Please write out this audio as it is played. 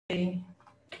Okay.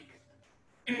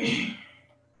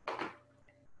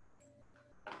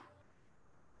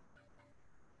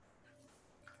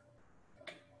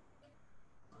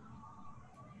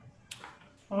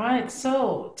 All right,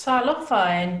 so talofa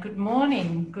and good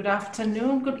morning, good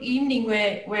afternoon, good evening,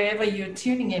 wherever you're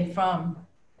tuning in from.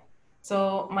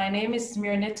 So my name is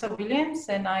Miranetta Williams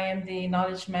and I am the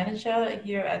Knowledge Manager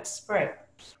here at Spread.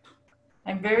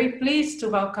 I'm very pleased to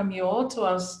welcome you all to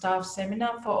our staff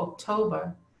seminar for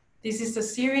October. This is a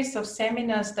series of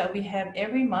seminars that we have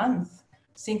every month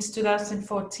since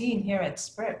 2014 here at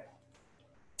Spread.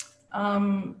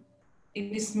 It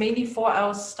is mainly for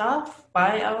our staff,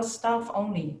 by our staff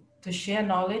only, to share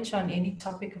knowledge on any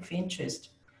topic of interest.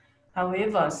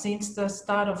 However, since the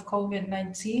start of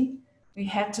COVID-19, we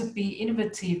had to be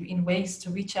innovative in ways to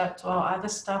reach out to our other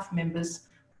staff members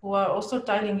who are also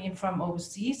dialing in from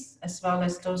overseas, as well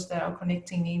as those that are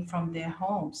connecting in from their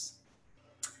homes.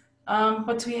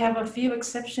 But we have a few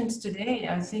exceptions today.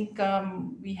 I think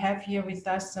we have here with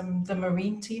us the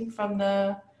Marine team from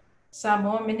the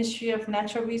Samoa Ministry of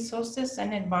Natural Resources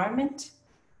and Environment,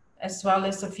 as well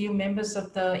as a few members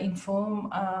of the Inform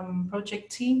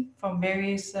project team from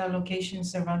various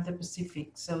locations around the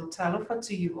Pacific. So talofa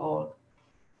to you all.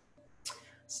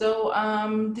 So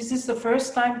this is the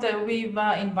first time that we've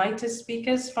invited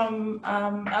speakers from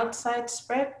outside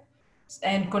Spread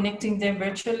and connecting them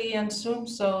virtually on Zoom.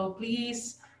 So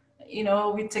please, you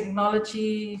know, with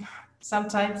technology,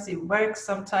 sometimes it works,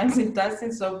 sometimes it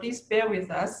doesn't. So please bear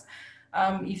with us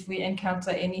if we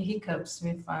encounter any hiccups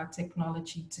with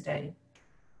technology today.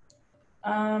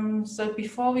 So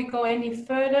before we go any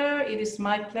further, it is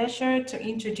my pleasure to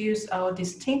introduce our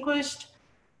distinguished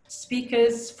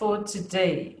speakers for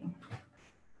today.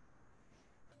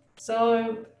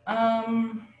 So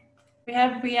we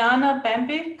have Brianna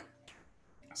Bambic.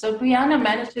 So Brianna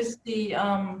manages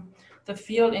the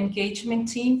field engagement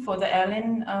team for the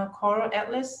Allen Coral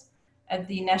Atlas at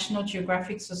the National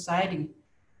Geographic Society.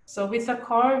 So with a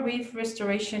coral reef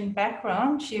restoration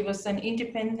background, she was an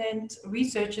independent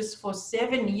researcher for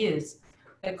 7 years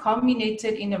that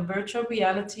culminated in a virtual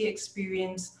reality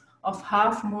experience of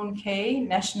Half Moon Cay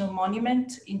National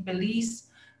Monument in Belize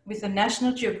with a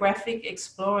National Geographic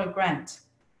Explorer grant,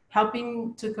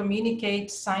 helping to communicate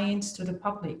science to the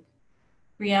public.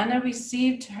 Brianna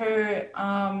received her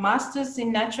master's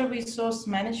in natural resource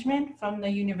management from the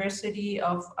University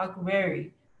of Akureyri,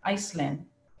 Iceland.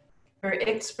 Her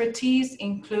expertise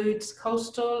includes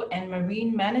coastal and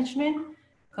marine management,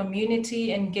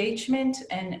 community engagement,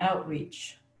 and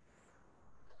outreach.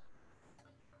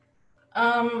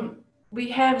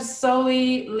 We have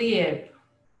Zoe Lieb.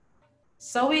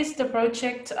 Zoe is the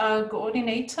project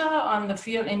coordinator on the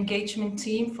field engagement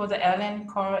team for the Allen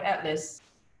Coral Atlas.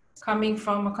 Coming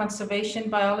from a conservation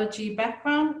biology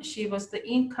background, she was the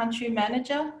in-country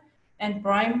manager and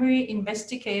primary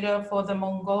investigator for the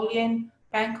Mongolian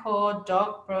Panghor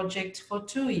Dog Project for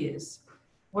 2 years,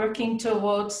 working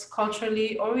towards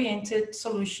culturally oriented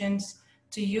solutions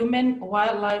to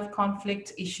human-wildlife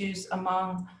conflict issues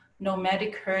among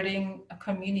nomadic herding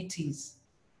communities.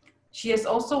 She has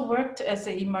also worked as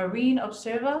a marine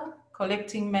observer,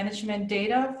 collecting management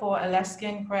data for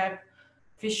Alaskan crab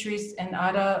fisheries and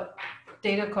other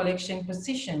data collection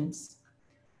positions.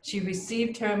 She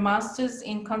received her master's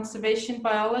in conservation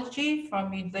biology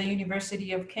from the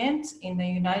University of Kent in the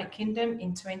United Kingdom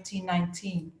in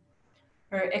 2019.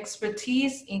 Her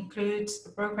expertise includes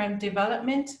program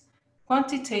development,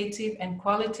 quantitative and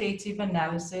qualitative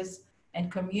analysis,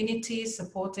 and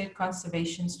community-supported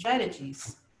conservation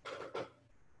strategies.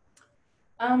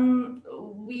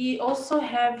 We also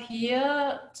have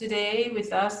here today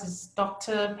with us is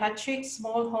Dr. Patrick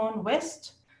Smallhorn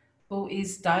West, who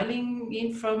is dialing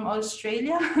in from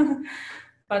Australia.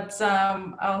 But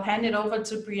I'll hand it over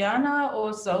to Brianna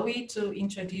or Zoe to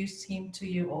introduce him to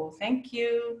you all. Thank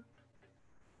you.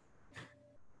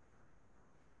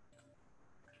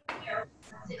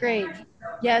 Great.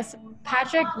 Yes,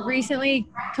 Patrick recently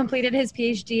completed his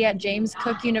PhD at James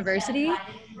Cook University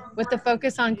with the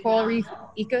focus on coral reef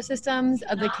ecosystems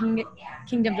of the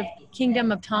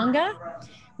Kingdom of Tonga.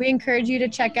 We encourage you to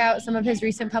check out some of his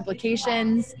recent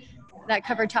publications that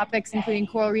cover topics including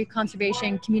coral reef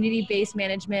conservation, community-based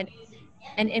management,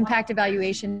 and impact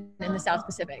evaluation in the South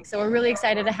Pacific. So we're really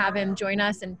excited to have him join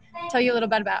us and tell you a little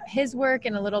bit about his work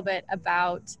and a little bit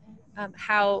about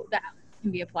how that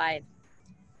can be applied.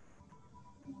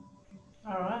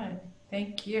 All right,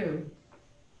 thank you.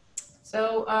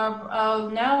 So I'll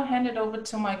now hand it over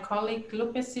to my colleague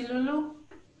Lupe Silulu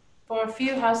for a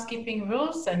few housekeeping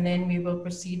rules, and then we will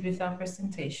proceed with our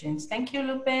presentations. Thank you,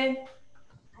 Lupe.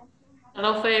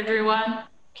 Hello, everyone.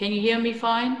 Can you hear me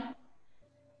fine?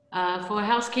 For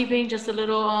housekeeping, just a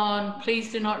little on,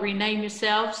 please do not rename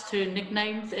yourselves to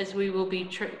nicknames, as we will be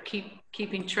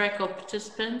keeping track of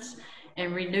participants,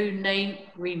 and remove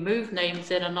names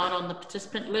that are not on the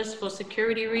participant list for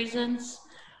security reasons.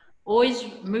 Always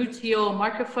mute your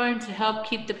microphone to help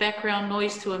keep the background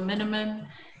noise to a minimum.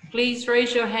 Please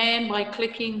raise your hand by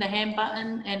clicking the hand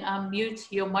button, and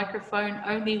unmute your microphone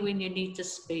only when you need to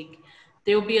speak.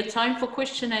 There will be a time for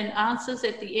question and answers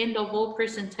at the end of all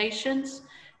presentations.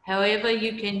 However,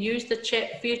 you can use the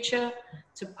chat feature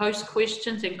to post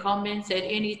questions and comments at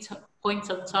any point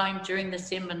of time during the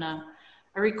seminar.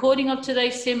 A recording of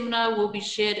today's seminar will be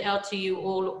shared out to you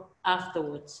all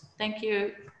afterwards. Thank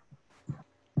you.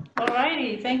 All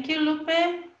righty, thank you,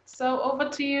 Lupe. So over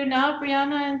to you now,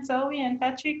 Brianna and Zoe and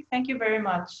Patrick. Thank you very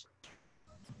much.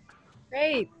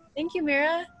 Great, thank you,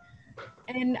 Mira.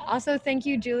 And also thank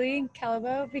you, Julie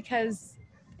Calabo, because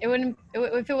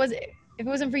if it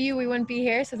wasn't for you, we wouldn't be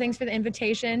here. So thanks for the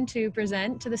invitation to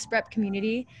present to the SPREP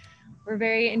community. We're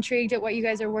very intrigued at what you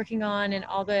guys are working on and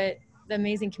all the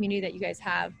amazing community that you guys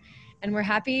have. And we're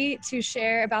happy to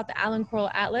share about the Allen Coral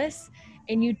Atlas,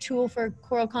 a new tool for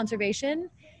coral conservation.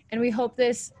 And we hope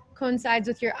this coincides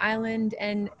with your island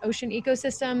and ocean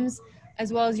ecosystems,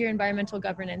 as well as your environmental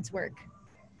governance work.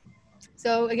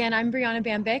 So again, I'm Brianna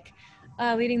Bambick,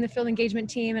 leading the field engagement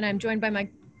team, and I'm joined by my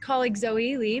colleague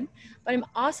Zoe Lieb. But I'm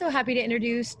also happy to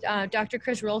introduce Dr.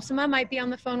 Chris Rolsema, might be on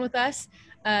the phone with us,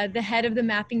 the head of the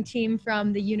mapping team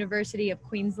from the University of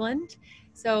Queensland.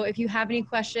 So if you have any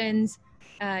questions,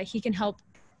 he can help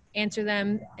answer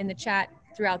them in the chat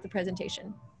throughout the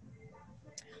presentation.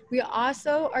 We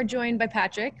also are joined by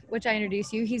Patrick, which I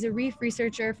introduced you. He's a reef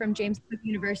researcher from James Cook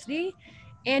University,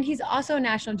 and he's also a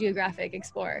National Geographic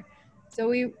explorer. So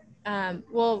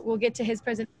we'll get to his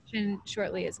presentation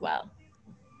shortly as well.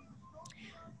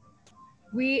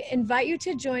 We invite you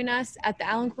to join us at the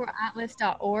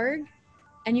allencoralatlas.org,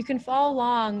 and you can follow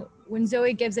along when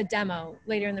Zoe gives a demo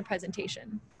later in the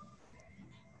presentation.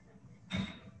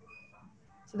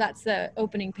 So that's the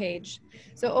opening page.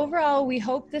 So overall, we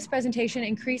hope this presentation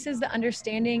increases the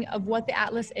understanding of what the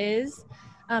Atlas is,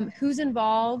 who's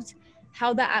involved,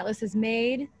 how the Atlas is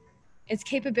made, its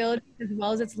capabilities as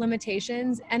well as its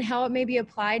limitations, and how it may be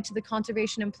applied to the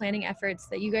conservation and planning efforts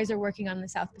that you guys are working on in the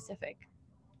South Pacific.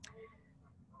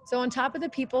 So on top of the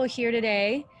people here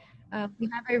today, we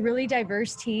have a really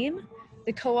diverse team.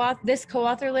 This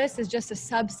co-author list is just a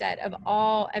subset of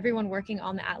everyone working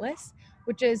on the Atlas,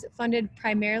 which is funded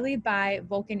primarily by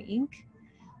Vulcan Inc.,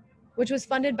 which was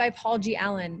funded by Paul G.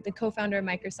 Allen, the co-founder of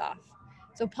Microsoft.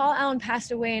 So Paul Allen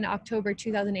passed away in October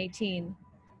 2018,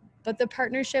 but the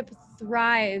partnership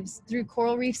thrives through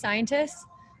coral reef scientists,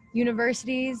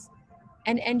 universities,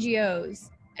 and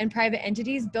NGOs and private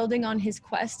entities building on his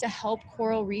quest to help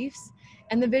coral reefs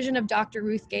and the vision of Dr.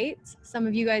 Ruth Gates. Some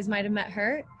of you guys might have met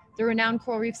her, the renowned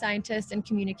coral reef scientist and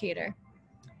communicator,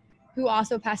 who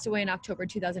also passed away in October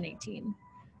 2018.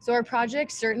 So our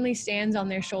project certainly stands on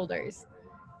their shoulders.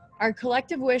 Our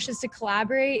collective wish is to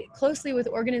collaborate closely with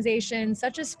organizations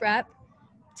such as SPREP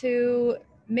to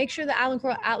make sure the Allen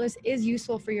Coral Atlas is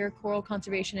useful for your coral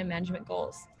conservation and management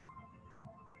goals.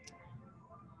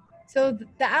 So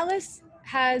the Atlas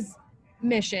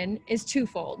mission is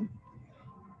twofold: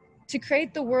 to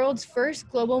create the world's first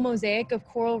global mosaic of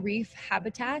coral reef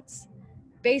habitats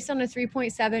based on a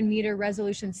 3.7 meter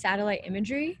resolution satellite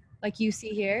imagery, like you see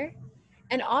here,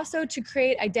 and also to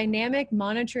create a dynamic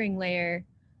monitoring layer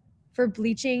for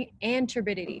bleaching and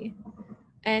turbidity.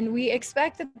 And we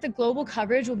expect that the global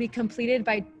coverage will be completed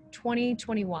by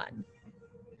 2021.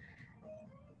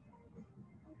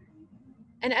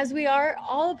 And as we are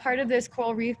all a part of this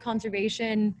coral reef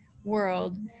conservation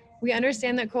world, we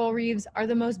understand that coral reefs are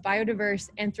the most biodiverse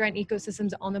and threatened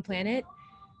ecosystems on the planet.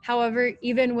 However,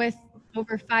 even with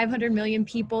over 500 million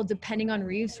people depending on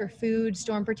reefs for food,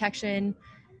 storm protection,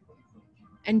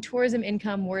 and tourism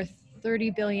income worth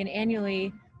 30 billion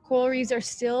annually, coral reefs are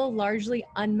still largely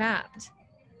unmapped.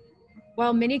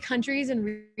 While many countries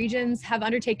and regions have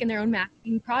undertaken their own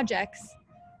mapping projects,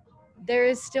 there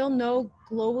is still no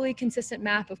globally consistent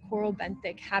map of coral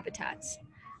benthic habitats.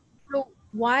 So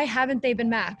why haven't they been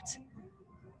mapped?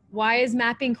 Why is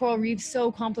mapping coral reefs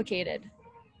so complicated?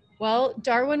 Well,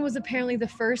 Darwin was apparently the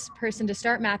first person to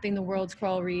start mapping the world's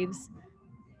coral reefs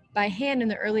by hand in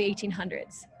the early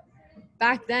 1800s.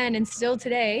 Back then, and still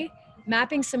today,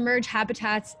 mapping submerged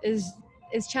habitats is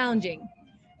challenging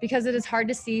because it is hard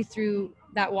to see through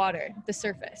that water, the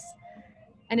surface,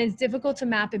 and it's difficult to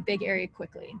map a big area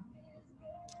quickly.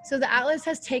 So the Atlas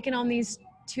has taken on these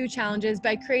two challenges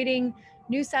by creating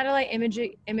new satellite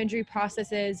imagery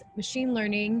processes, machine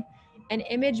learning, and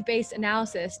image-based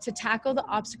analysis to tackle the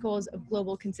obstacles of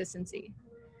global consistency.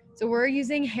 So we're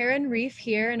using Heron Reef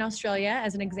here in Australia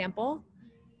as an example.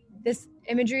 This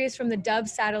imagery is from the Dove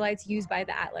satellites used by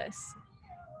the Atlas.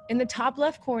 In the top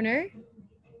left corner,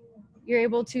 you're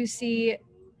able to see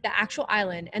the actual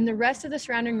island and the rest of the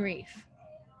surrounding reef.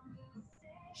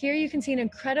 Here you can see an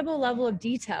incredible level of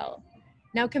detail.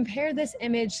 Now compare this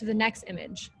image to the next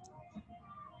image.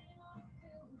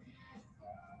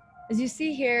 As you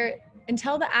see here,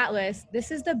 until the Atlas,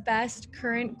 this is the best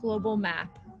current global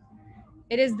map.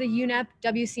 It is the UNEP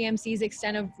WCMC's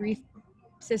extent of reef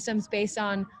systems based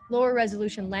on lower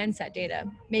resolution Landsat data.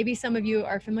 Maybe some of you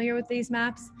are familiar with these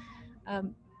maps.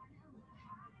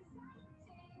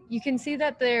 You can see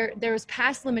that there was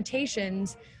past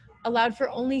limitations allowed for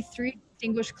only 3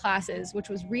 distinguished classes, which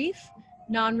was reef,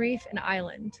 non-reef, and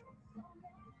island.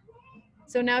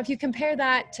 So now if you compare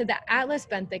that to the Atlas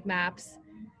benthic maps,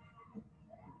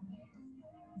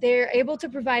 they're able to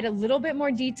provide a little bit more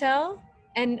detail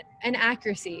and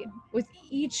accuracy, with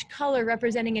each color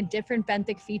representing a different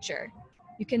benthic feature.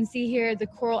 You can see here the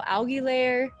coral algae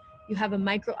layer, you have a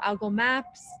microalgal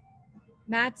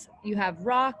mats, you have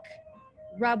rock,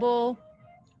 rubble,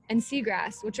 and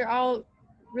seagrass, which are all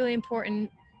really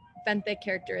important benthic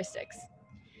characteristics.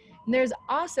 And there's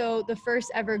also the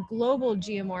first ever global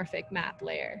geomorphic map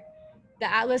layer.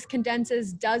 The Atlas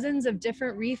condenses dozens of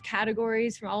different reef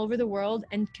categories from all over the world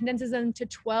and condenses them to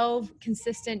 12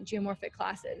 consistent geomorphic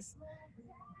classes.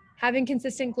 Having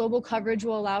consistent global coverage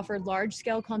will allow for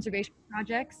large-scale conservation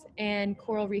projects and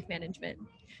coral reef management.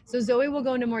 So Zoe will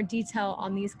go into more detail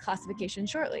on these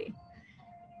classifications shortly.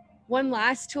 One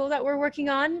last tool that we're working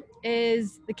on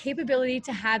is the capability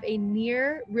to have a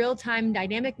near real-time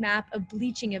dynamic map of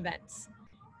bleaching events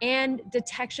and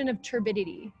detection of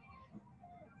turbidity,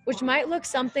 which might look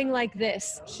something like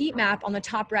this heat map on the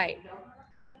top right.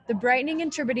 The brightening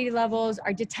and turbidity levels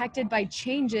are detected by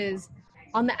changes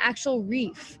on the actual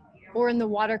reef or in the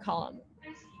water column.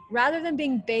 Rather than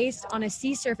being based on a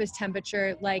sea surface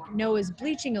temperature like NOAA's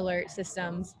bleaching alert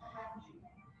systems,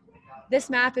 this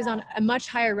map is on a much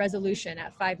higher resolution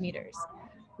at 5 meters.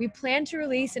 We plan to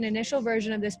release an initial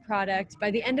version of this product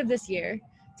by the end of this year,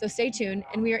 so stay tuned,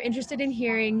 and we are interested in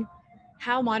hearing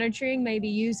how monitoring may be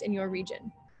used in your region.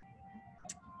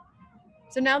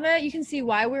 So now that you can see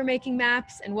why we're making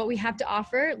maps and what we have to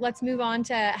offer, let's move on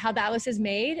to how the Atlas is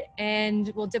made, and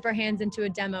we'll dip our hands into a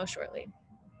demo shortly.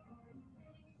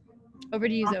 Over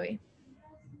to you, Zoe.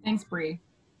 Thanks, Bree.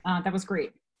 That was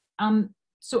great.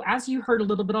 So as you heard a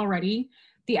little bit already,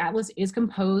 the Atlas is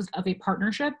composed of a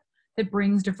partnership that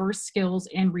brings diverse skills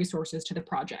and resources to the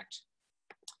project.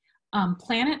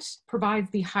 Planet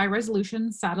provides the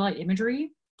high-resolution satellite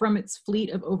imagery from its fleet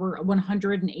of over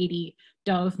 180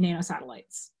 Dove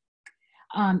nanosatellites.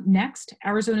 Next,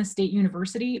 Arizona State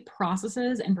University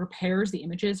processes and prepares the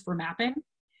images for mapping.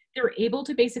 They're able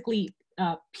to basically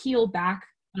peel back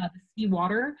the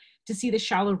seawater to see the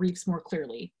shallow reefs more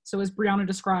clearly. So as Brianna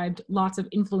described, lots of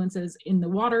influences in the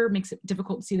water makes it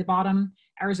difficult to see the bottom.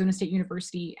 Arizona State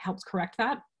University helps correct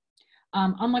that.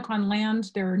 Unlike on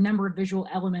land, there are a number of visual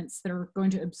elements that are going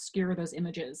to obscure those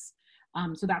images.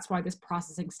 So that's why this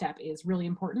processing step is really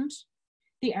important.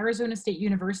 The Arizona State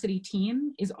University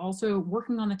team is also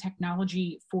working on the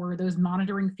technology for those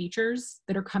monitoring features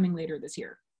that are coming later this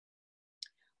year.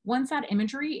 Once that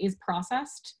imagery is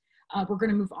processed, we're going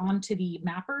to move on to the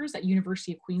mappers at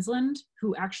University of Queensland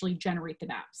who actually generate the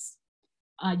maps.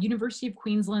 University of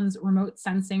Queensland's Remote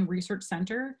Sensing Research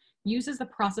Center uses the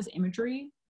process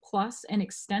imagery plus an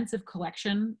extensive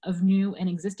collection of new and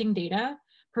existing data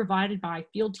provided by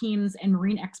field teams and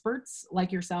marine experts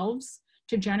like yourselves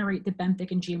to generate the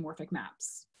benthic and geomorphic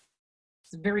maps.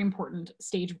 It's a very important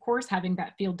stage, of course, having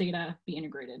that field data be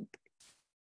integrated.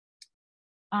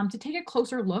 To take a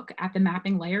closer look at the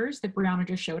mapping layers that Brianna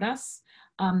just showed us,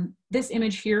 this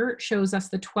image here shows us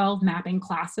the 12 mapping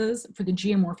classes for the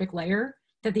geomorphic layer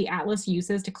that the Atlas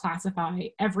uses to classify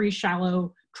every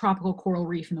shallow tropical coral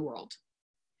reef in the world.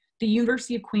 The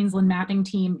University of Queensland mapping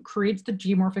team creates the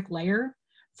geomorphic layer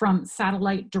from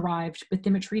satellite-derived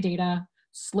bathymetry data,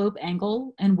 slope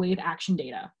angle, and wave action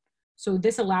data. So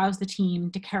this allows the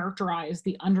team to characterize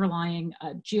the underlying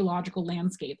geological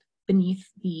landscape beneath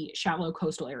the shallow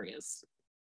coastal areas.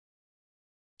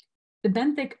 The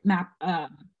benthic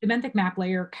map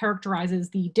layer characterizes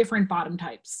the different bottom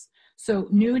types. So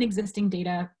new and existing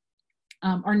data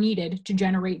are needed to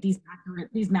generate these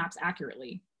maps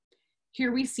accurately.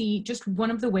 Here we see just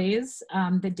one of the ways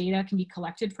that data can be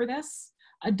collected for this.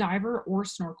 A diver or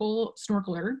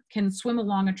snorkeler can swim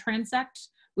along a transect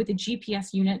with a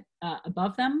GPS unit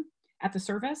above them at the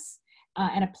surface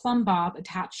and a plumb bob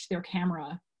attached to their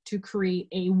camera to create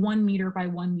a 1 meter by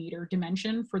 1 meter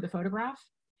dimension for the photograph.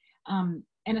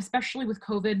 And especially with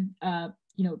COVID,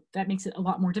 that makes it a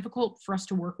lot more difficult for us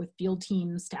to work with field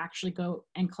teams to actually go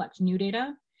and collect new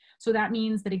data. So that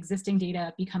means that existing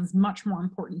data becomes much more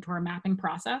important to our mapping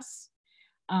process.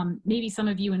 Maybe some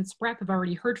of you in SPREP have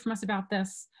already heard from us about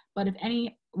this, but if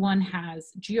anyone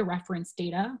has georeferenced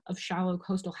data of shallow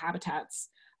coastal habitats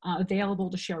available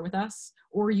to share with us,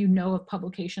 or you know of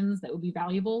publications that would be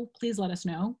valuable, please let us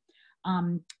know.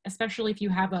 Especially if you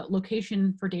have a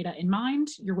location for data in mind,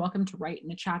 you're welcome to write in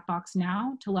the chat box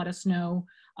now to let us know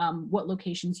what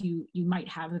locations you might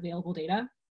have available data.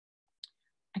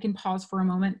 I can pause for a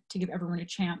moment to give everyone a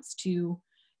chance to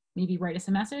maybe write us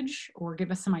a message or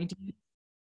give us some ideas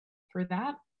for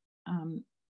that.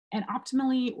 And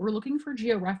optimally, we're looking for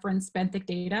georeferenced benthic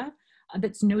data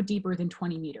that's no deeper than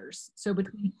 20 meters. So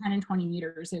between 10 and 20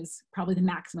 meters is probably the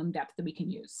maximum depth that we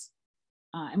can use.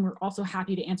 And we're also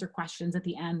happy to answer questions at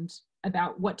the end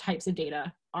about what types of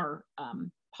data are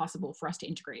possible for us to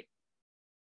integrate.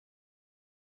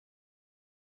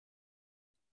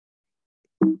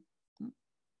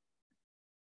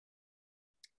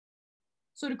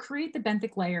 So to create the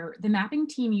benthic layer, the mapping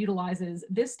team utilizes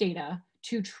this data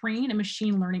to train a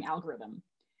machine learning algorithm.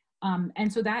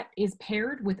 And so that is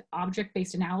paired with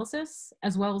object-based analysis,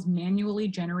 as well as manually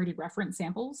generated reference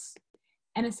samples.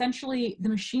 And essentially, the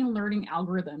machine learning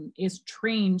algorithm is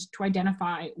trained to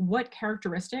identify what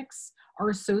characteristics are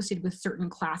associated with certain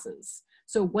classes.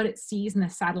 So what it sees in the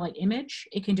satellite image,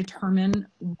 it can determine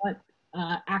what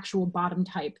actual bottom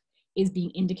type is being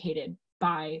indicated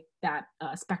by that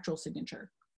spectral signature.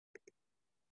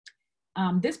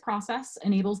 This process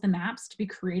enables the maps to be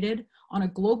created on a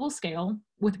global scale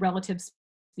with relative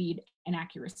speed and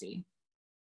accuracy.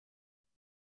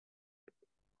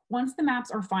 Once the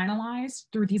maps are finalized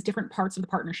through these different parts of the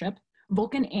partnership,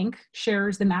 Vulcan Inc.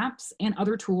 shares the maps and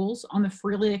other tools on the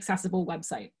freely accessible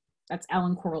website. That's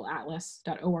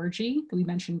allencoralatlas.org that we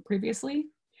mentioned previously.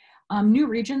 New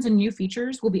regions and new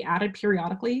features will be added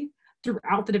periodically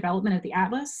throughout the development of the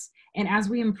atlas. And as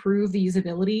we improve the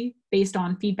usability based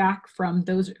on feedback from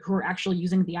those who are actually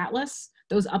using the atlas,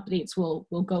 those updates will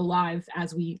go live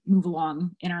as we move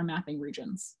along in our mapping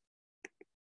regions.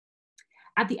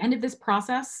 At the end of this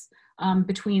process,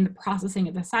 between the processing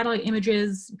of the satellite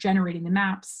images, generating the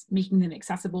maps, making them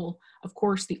accessible, of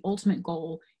course, the ultimate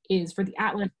goal is for the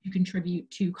atlas to contribute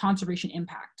to conservation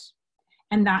impact.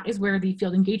 And that is where the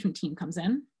field engagement team comes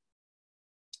in.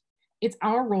 It's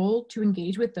our role to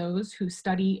engage with those who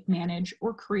study, manage,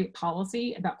 or create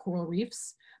policy about coral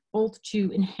reefs, both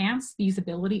to enhance the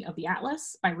usability of the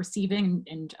atlas by receiving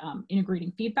and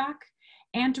integrating feedback,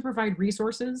 and to provide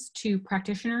resources to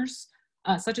practitioners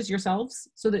such as yourselves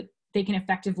so that they can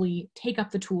effectively take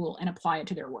up the tool and apply it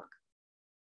to their work.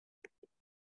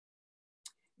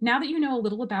 Now that you know a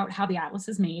little about how the atlas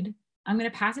is made, I'm going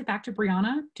to pass it back to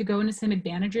Brianna to go into some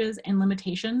advantages and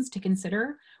limitations to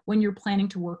consider when you're planning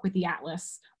to work with the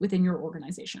atlas within your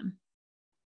organization.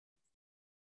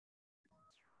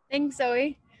 Thanks,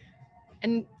 Zoe.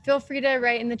 And feel free to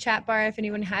write in the chat bar if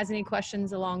anyone has any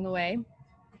questions along the way.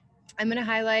 I'm going to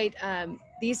highlight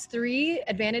these 3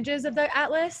 advantages of the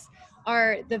atlas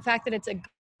are the fact that it's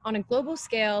on a global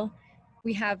scale,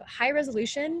 we have high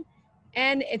resolution,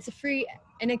 and it's free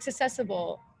and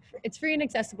accessible. It's free and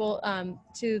accessible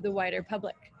to the wider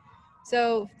public.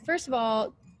 So first of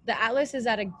all, the atlas is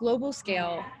at a global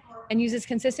scale and uses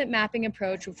consistent mapping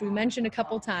approach, which we mentioned a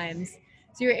couple times.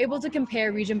 So you're able to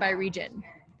compare region by region.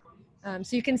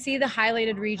 So you can see the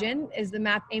highlighted region is the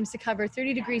map aims to cover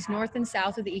 30 degrees north and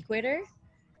south of the equator,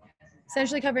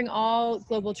 essentially covering all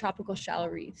global tropical shallow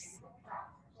reefs.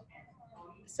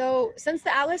 So since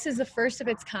the atlas is the first of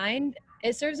its kind,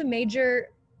 it serves a major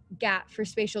gap for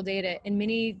spatial data in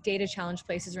many data challenge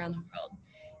places around the world.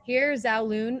 Here, Zhao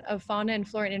Lun of Fauna and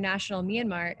Flora International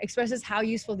Myanmar expresses how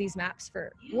useful these maps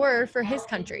were for his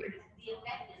country.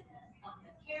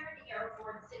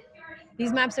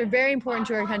 These maps are very important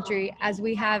to our country as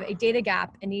we have a data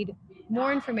gap and need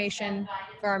more information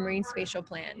for our marine spatial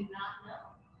plan.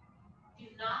 Do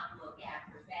not look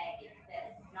after baggage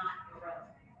that is not your own.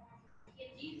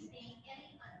 If you see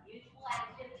any unusual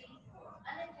activities or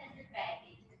unattended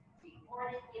baggage,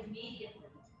 report it immediately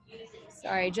using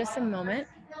Sorry, just a moment.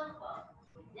 telephone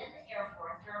within the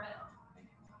airport terminal.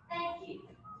 Thank you.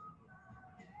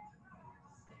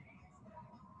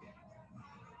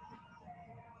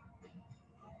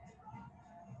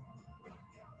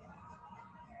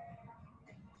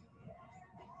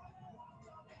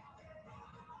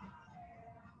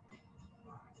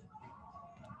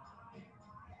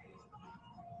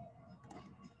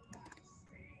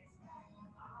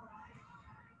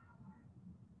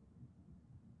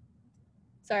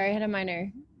 Sorry, I had a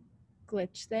minor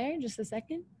glitch there. Just a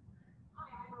second.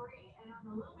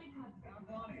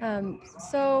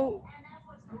 So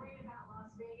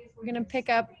we're going to pick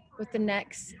up with the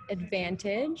next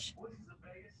advantage,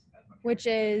 which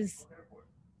is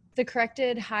the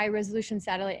corrected high resolution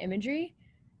satellite imagery.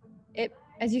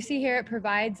 As you see here, it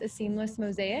provides a seamless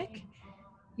mosaic.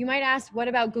 You might ask, what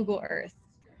about Google Earth?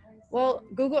 Well,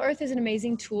 Google Earth is an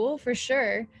amazing tool for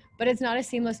sure, but it's not a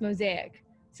seamless mosaic.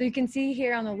 So you can see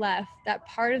here on the left that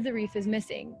part of the reef is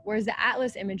missing, whereas the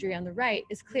atlas imagery on the right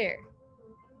is clear.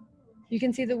 You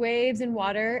can see the waves and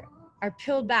water are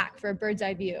peeled back for a bird's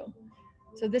eye view.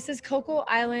 So this is Coco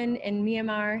Island in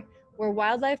Myanmar, where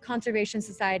Wildlife Conservation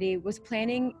Society was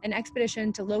planning an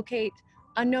expedition to locate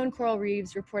unknown coral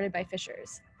reefs reported by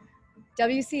fishers.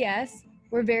 WCS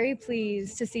were very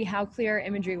pleased to see how clear our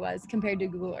imagery was compared to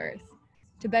Google Earth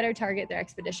to better target their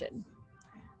expedition.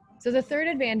 So the third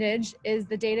advantage is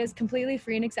the data is completely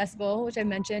free and accessible, which I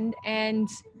mentioned, and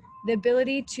the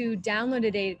ability to download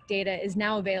the data is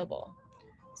now available.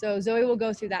 So Zoe will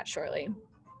go through that shortly.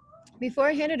 Before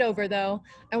I hand it over though,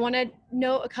 I want to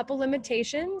note a couple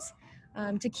limitations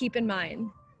to keep in mind.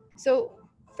 So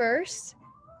first,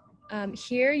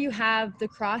 here you have the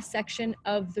cross section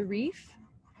of the reef.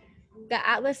 The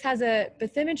atlas has a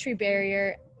bathymetry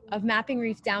barrier of mapping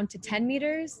reef down to 10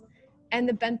 meters and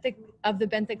the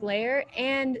benthic layer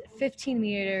and 15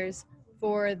 meters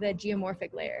for the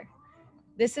geomorphic layer.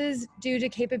 This is due to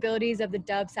capabilities of the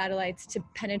Dove satellites to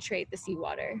penetrate the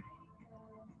seawater.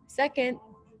 Second,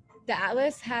 the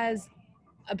atlas has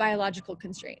a biological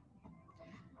constraint.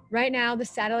 Right now, the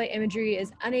satellite imagery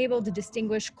is unable to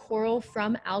distinguish coral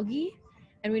from algae,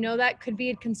 and we know that could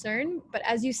be a concern, but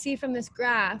as you see from this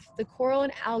graph, the coral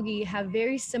and algae have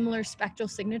very similar spectral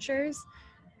signatures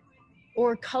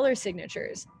or color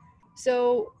signatures.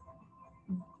 So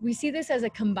we see this as a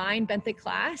combined benthic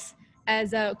class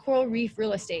as a coral reef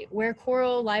real estate where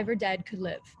coral, live or dead, could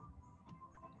live.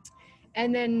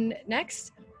 And then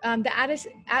next, the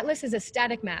atlas is a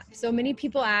static map. So many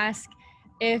people ask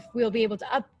if we'll be able to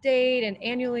update and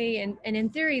annually, and in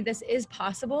theory, this is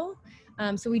possible.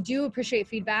 So we do appreciate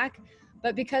feedback,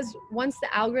 but because once the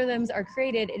algorithms are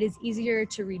created, it is easier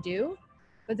to redo,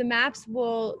 but the maps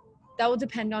that will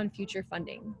depend on future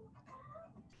funding.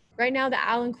 Right now, the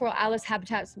Allen Coral Atlas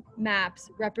Habitats maps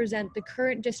represent the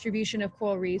current distribution of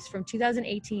coral reefs from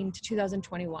 2018 to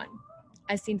 2021,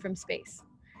 as seen from space.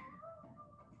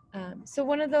 So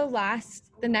one of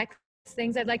the next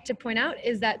things I'd like to point out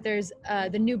is that there's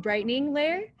the new brightening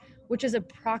layer, which is a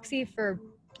proxy for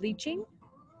bleaching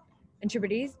and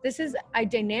turbidity. This is a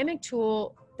dynamic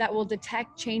tool that will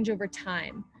detect change over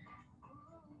time.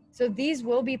 So these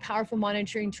will be powerful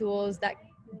monitoring tools that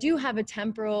do have a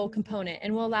temporal component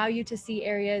and will allow you to see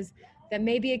areas that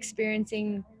may be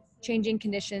experiencing changing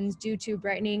conditions due to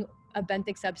brightening of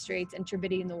benthic substrates and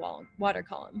turbidity in the water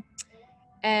column.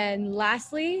 And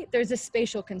lastly, there's a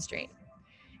spatial constraint.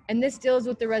 And this deals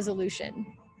with the resolution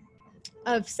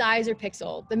of size or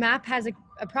pixel. The map has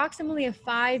approximately a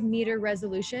 5-meter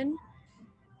resolution.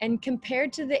 And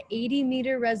compared to the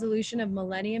 80-meter resolution of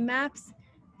Millennium maps,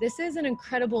 this is an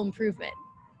incredible improvement.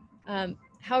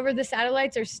 However, the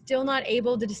satellites are still not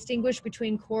able to distinguish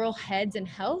between coral heads and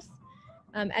health.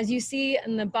 As you see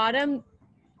in the bottom,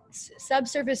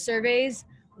 subsurface surveys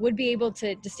would be able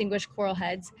to distinguish coral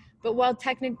heads, but while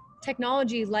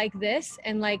technology like this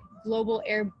and like Global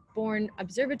Airborne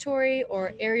Observatory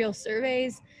or aerial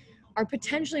surveys are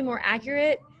potentially more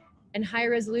accurate and higher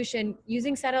resolution,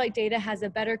 using satellite data has a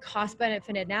better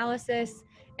cost-benefit analysis,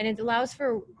 and it allows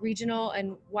for regional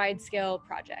and wide-scale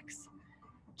projects.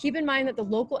 Keep in mind that the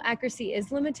local accuracy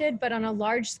is limited, but on a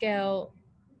large scale,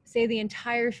 say the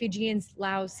entire Fijian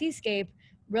Laos seascape,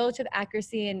 relative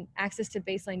accuracy and access to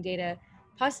baseline data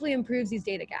possibly improves these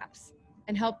data gaps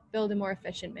and help build a more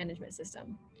efficient management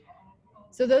system.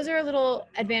 So those are a little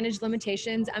advantage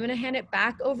limitations. I'm gonna hand it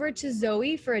back over to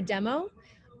Zoe for a demo,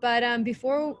 but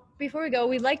before we go,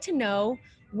 we'd like to know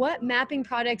what mapping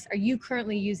products are you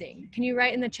currently using? Can you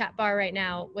write in the chat bar right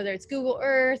now, whether it's Google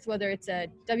Earth, whether it's a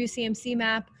WCMC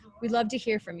map, we'd love to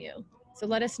hear from you. So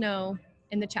let us know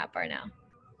in the chat bar now.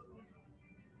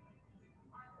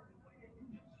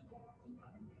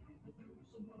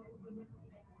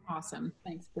 Awesome,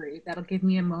 thanks Bree. That'll give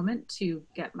me a moment to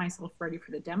get myself ready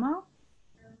for the demo.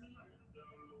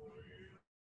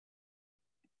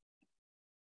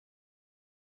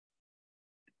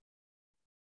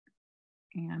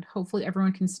 And hopefully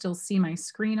everyone can still see my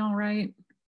screen all right.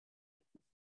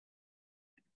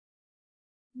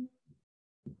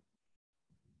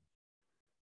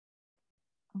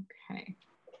 Okay,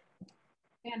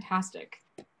 fantastic.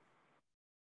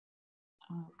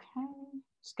 Okay,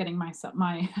 just getting myself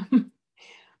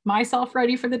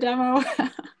ready for the demo.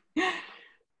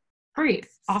 Great,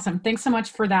 awesome. Thanks so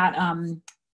much for that,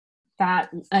 that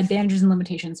advantages and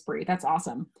limitations spree. That's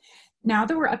awesome. Now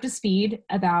that we're up to speed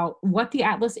about what the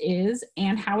Atlas is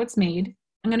and how it's made,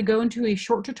 I'm going to go into a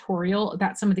short tutorial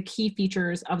about some of the key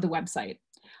features of the website.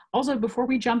 Also, before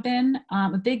we jump in,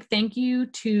 a big thank you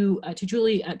to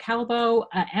Julie Calabo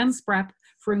and SPREP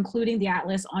for including the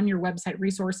Atlas on your website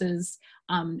resources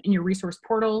in your resource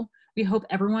portal. We hope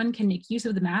everyone can make use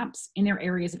of the maps in their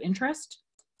areas of interest.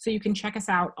 So you can check us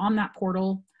out on that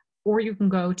portal, or you can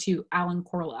go to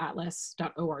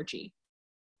allencoralatlas.org.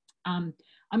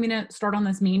 I'm going to start on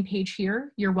this main page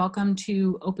here. You're welcome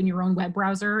to open your own web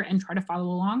browser and try to follow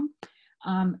along.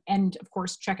 And of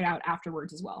course, check it out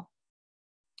afterwards as well.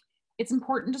 It's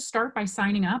important to start by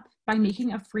signing up. By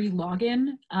making a free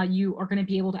login, you are going to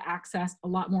be able to access a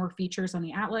lot more features on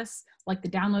the Atlas, like the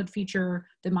download feature,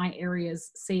 the My Areas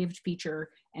Saved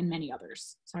feature, and many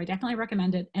others. So I definitely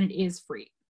recommend it, and it is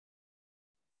free.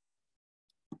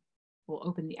 We'll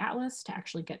open the Atlas to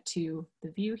actually get to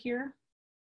the view here.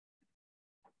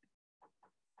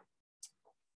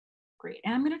 Great,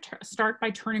 and I'm going to start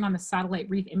by turning on the satellite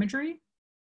reef imagery.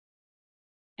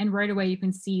 And right away, you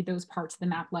can see those parts of the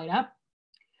map light up.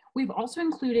 We've also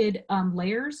included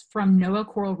layers from NOAA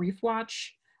Coral Reef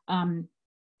Watch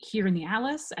here in the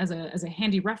Atlas as a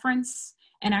handy reference.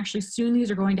 And actually soon these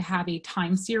are going to have a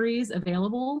time series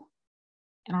available.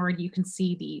 And already you can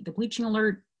see the bleaching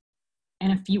alert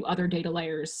and a few other data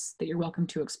layers that you're welcome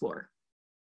to explore.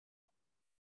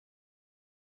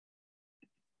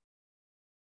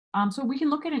 So we can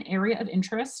look at an area of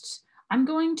interest. I'm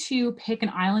going to pick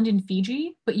an island in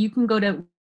Fiji, but you can go to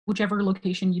whichever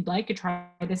location you'd like to try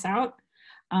this out.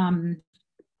 So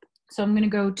I'm going to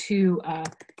go to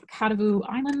Kadavu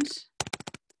Island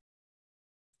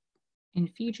in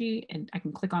Fiji, and I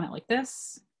can click on it like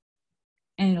this,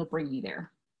 and it'll bring me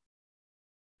there.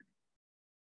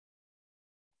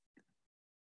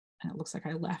 And it looks like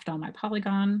I left on my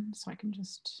polygon, so I can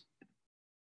just,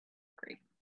 great.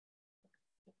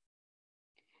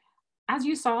 As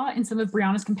you saw in some of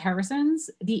Brianna's comparisons,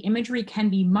 the imagery can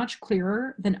be much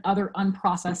clearer than other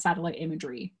unprocessed satellite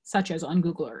imagery, such as on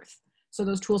Google Earth. So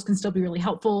those tools can still be really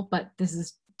helpful, but this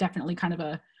is definitely kind of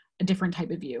a different type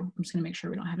of view. I'm just gonna make sure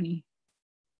we don't have any,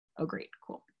 oh great,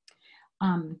 cool.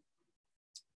 And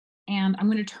I'm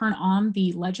gonna turn on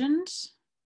the legend.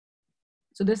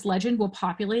 So this legend will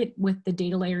populate with the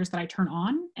data layers that I turn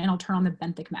on, and I'll turn on the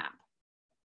benthic map.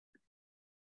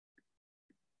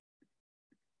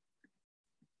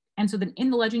 And so then in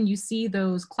the legend, you see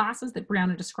those classes that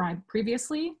Brianna described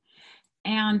previously.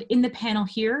 And in the panel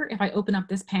here, if I open up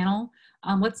this panel,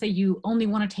 let's say you only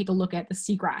want to take a look at the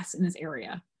seagrass in this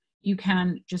area. You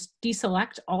can just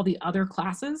deselect all the other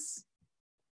classes,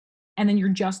 and then you're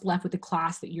just left with the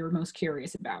class that you're most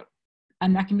curious about.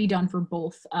 And that can be done for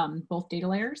both data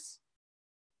layers.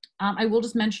 I will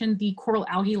just mention the coral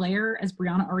algae layer, as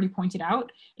Brianna already pointed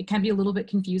out. It can be a little bit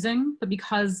confusing, but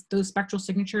because those spectral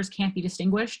signatures can't be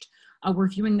distinguished, we're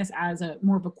viewing this as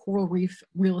more of a coral reef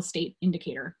real estate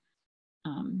indicator.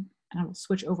 And I will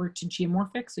switch over to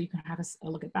geomorphic so you can have a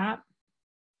look at that.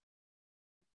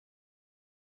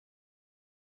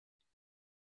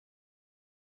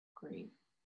 Great.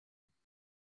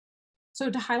 So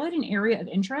to highlight an area of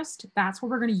interest, that's where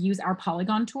we're going to use our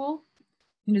polygon tool.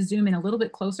 I'm going to zoom in a little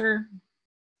bit closer.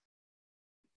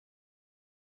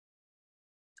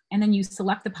 And then you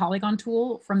select the polygon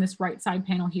tool from this right side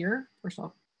panel here. First,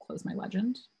 I'll close my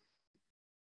legend.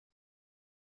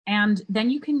 And then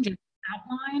you can just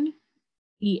outline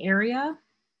the area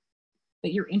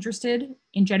that you're interested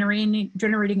in generating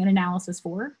an analysis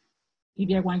for.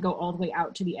 Maybe I want to go all the way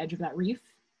out to the edge of that reef.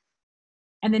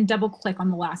 And then double click on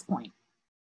the last point.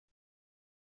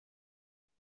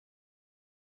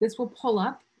 This will pull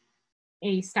up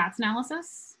a stats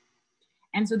analysis.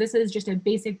 And so this is just a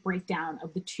basic breakdown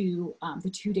of the two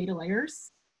data layers.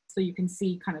 So you can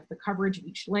see kind of the coverage of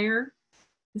each layer.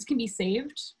 This can be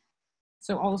saved.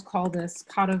 So I'll just call this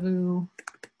Kadavu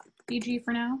Fiji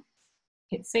for now.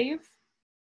 Hit save.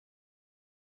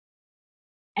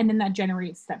 And then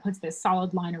that puts this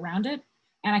solid line around it.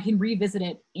 And I can revisit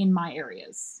it in my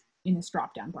areas in this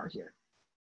drop-down bar here.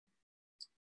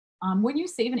 When you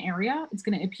save an area, it's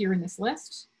going to appear in this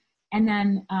list. And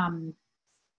then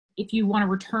if you want to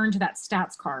return to that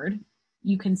stats card,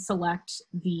 you can select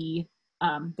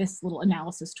this little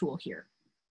analysis tool here.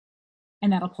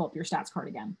 And that'll pull up your stats card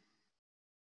again.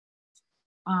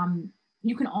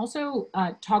 You can also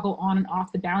toggle on and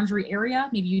off the boundary area.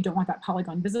 Maybe you don't want that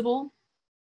polygon visible.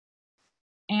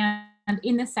 And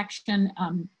in this section,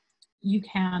 you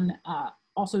can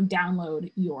also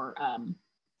download your,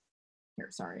 here,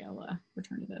 sorry, I'll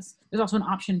return to this. There's also an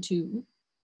option to,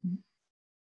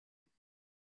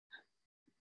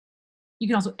 you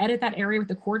can also edit that area with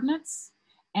the coordinates,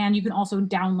 and you can also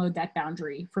download that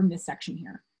boundary from this section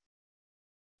here.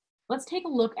 Let's take a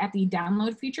look at the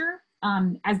download feature,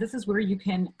 as this is where you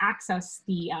can access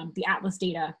the Atlas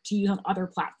data to use on other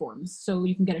platforms. So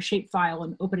you can get a shapefile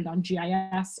and open it on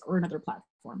GIS or another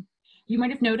platform. You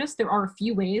might have noticed there are a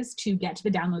few ways to get to the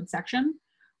download section.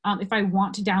 If I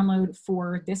want to download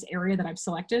for this area that I've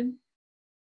selected,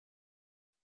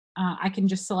 I can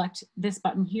just select this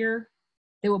button here.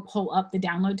 They will pull up the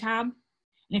download tab.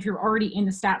 And if you're already in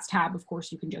the stats tab, of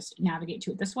course, you can just navigate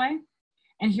to it this way.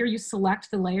 And here you select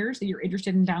the layers that you're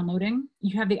interested in downloading.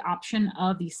 You have the option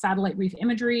of the satellite reef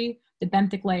imagery, the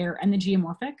benthic layer, and the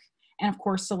geomorphic. And of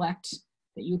course, select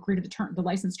that you agree to the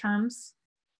license terms.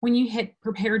 When you hit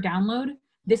prepare download,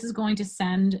 this is going to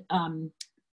send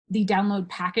the download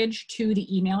package to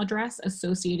the email address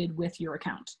associated with your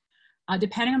account.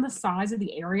 Depending on the size of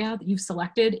the area that you've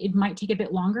selected, it might take a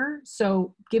bit longer,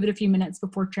 so give it a few minutes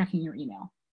before checking your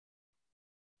email.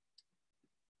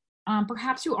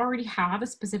 Perhaps you already have a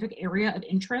specific area of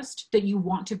interest that you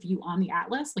want to view on the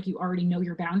atlas, like you already know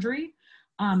your boundary.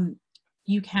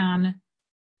 You can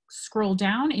scroll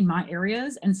down in My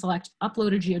Areas and select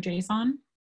Upload a GeoJSON,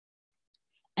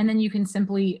 and then you can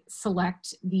simply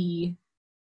select the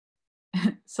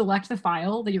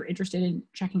file that you're interested in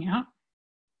checking out.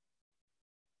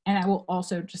 And that will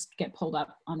also just get pulled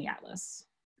up on the atlas.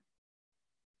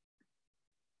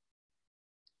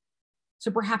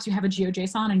 So perhaps you have a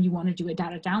GeoJSON and you want to do a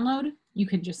data download. You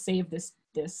can just save this,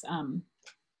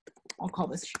 I'll call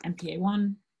this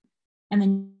MPA1, and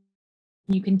then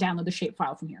you can download the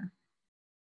shapefile from here.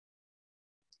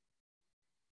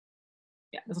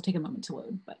 Yeah, this will take a moment to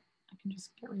load, but I can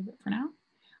just get rid of it for now.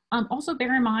 Also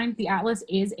bear in mind, the Atlas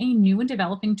is a new and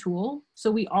developing tool,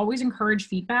 so we always encourage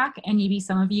feedback, and maybe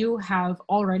some of you have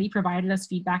already provided us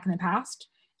feedback in the past.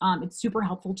 It's super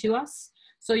helpful to us.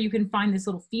 So you can find this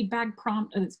little feedback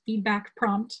prompt.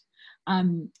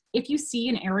 If you see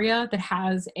an area that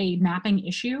has a mapping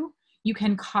issue, you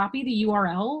can copy the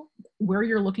URL where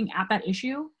you're looking at that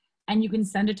issue, and you can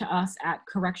send it to us at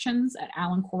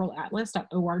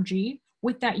corrections@allencoralatlas.org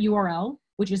with that URL,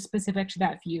 which is specific to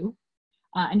that view.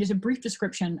 And just a brief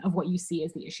description of what you see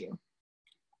as the issue.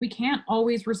 We can't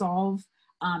always resolve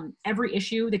every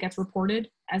issue that gets reported,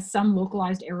 as some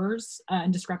localized errors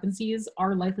and discrepancies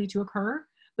are likely to occur,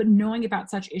 but knowing about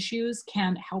such issues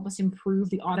can help us improve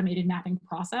the automated mapping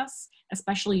process,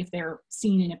 especially if they're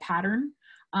seen in a pattern,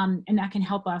 and that can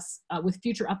help us with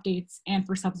future updates and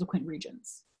for subsequent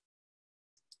regions.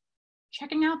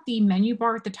 Checking out the menu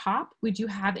bar at the top, we do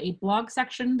have a blog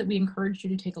section that we encourage you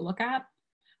to take a look at.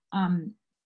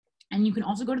 And you can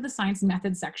also go to the science and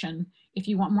methods section if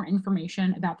you want more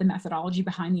information about the methodology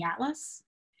behind the atlas.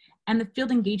 And the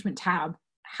field engagement tab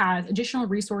has additional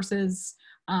resources,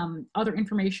 other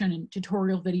information and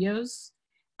tutorial videos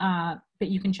that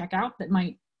you can check out that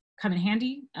might come in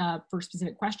handy for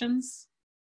specific questions.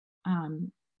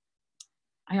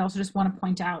 I also just want to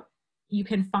point out, you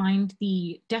can find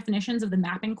the definitions of the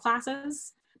mapping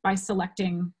classes by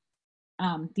selecting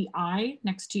the I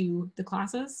next to the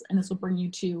classes, and this will bring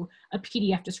you to a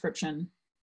PDF description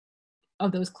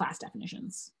of those class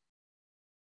definitions.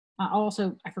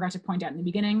 Also, I forgot to point out in the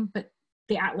beginning, but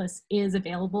the Atlas is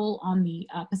available on the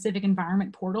Pacific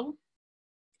Environment portal.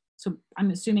 So I'm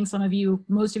assuming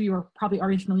most of you are probably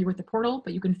already familiar with the portal,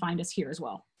 but you can find us here as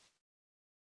well.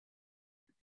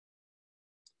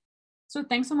 So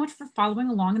thanks so much for following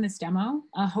along in this demo.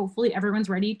 Hopefully everyone's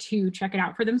ready to check it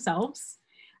out for themselves.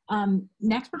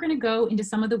 Next, we're going to go into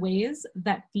some of the ways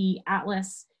that the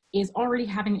Atlas is already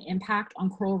having an impact on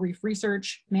coral reef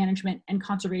research, management, and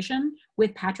conservation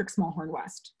with Patrick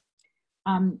Smallhorn-West.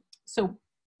 So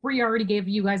Bree already gave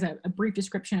you guys a brief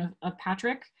description of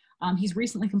Patrick. He's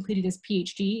recently completed his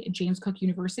PhD at James Cook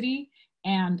University,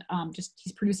 and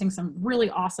he's producing some really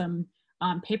awesome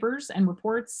papers and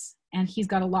reports, and he's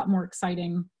got a lot more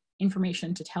exciting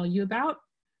information to tell you about.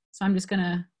 So I'm just going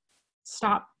to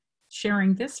stop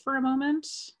sharing this for a moment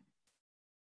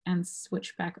and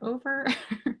switch back over.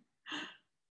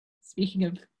 Speaking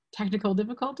of technical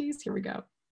difficulties, here we go.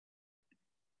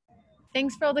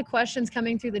 Thanks for all the questions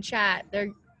coming through the chat.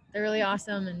 They're really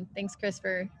awesome, and thanks, Chris,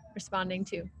 for responding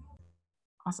too.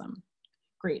 Awesome,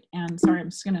 great. And sorry, I'm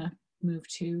just gonna move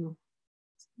to,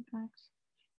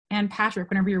 and Patrick,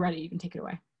 whenever you're ready, you can take it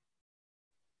away.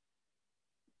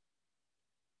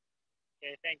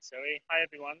 Okay, thanks, Zoe. Hi,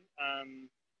 everyone.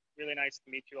 Really nice to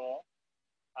meet you all.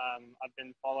 I've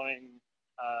been following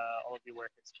all of your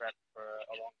work at SPREP for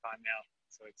a long time now,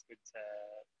 so it's good to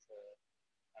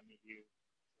meet you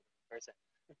in person.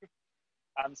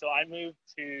 So I moved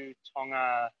to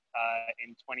Tonga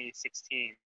in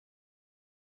 2016.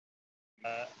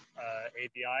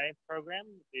 ABI program,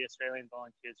 the Australian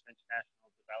Volunteers for International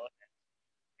Development.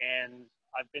 And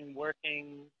I've been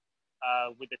working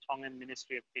with the Tongan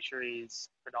Ministry of Fisheries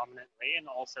predominantly, and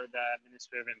also the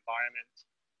Ministry of Environment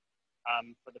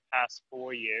for the past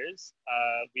 4 years.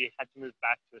 We had to move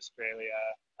back to Australia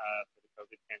for the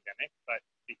COVID pandemic, but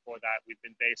before that, we've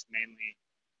been based mainly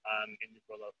in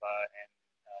Nuku'alofa and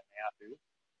Neapu,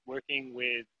 working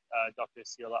with Dr.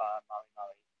 Sila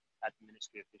Mali at the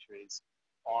Ministry of Fisheries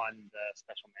on the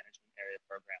Special Management Area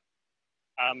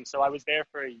Program. So I was there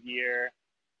for a year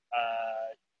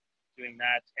doing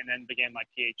that, and then began my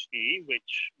PhD,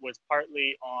 which was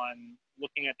partly on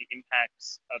looking at the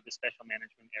impacts of the Special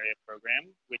Management Area Program,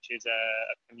 which is a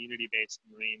community-based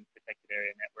marine protected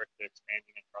area network that's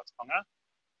expanding across Tonga.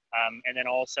 And then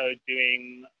also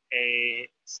doing a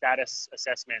status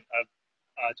assessment of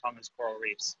Tonga's coral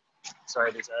reefs.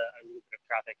 Sorry, there's a little bit of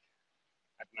traffic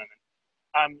at the moment.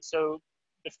 So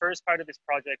the first part of this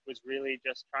project was really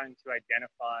just trying to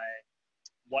identify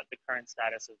what the current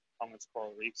status of Tonga's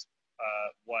coral reefs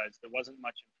was. There wasn't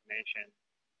much information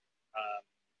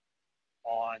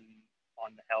on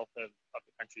the health of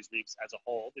the country's reefs as a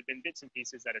whole. There've been bits and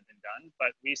pieces that have been done,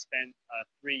 but we spent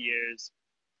 3 years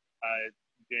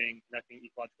conducting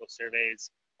ecological surveys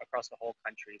across the whole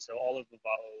country. So all of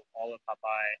Vava'u, all of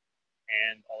Hapai,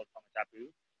 and all of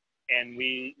Tongatapu. And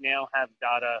we now have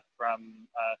data from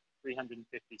 350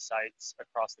 sites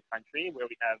across the country where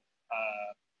we have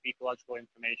ecological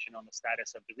information on the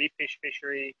status of the reef fish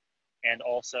fishery and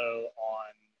also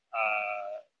on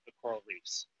the coral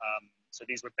reefs. So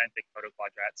these were benthic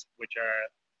photoquadrats, which are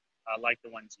like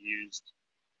the ones used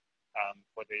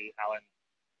for the Allen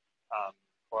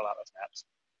Coral Atlas maps.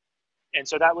 And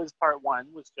so that was part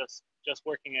one, was just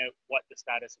working out what the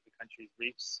status of the country's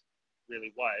reefs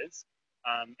really was.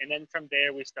 And then from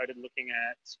there, we started looking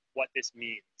at what this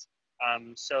means.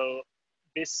 So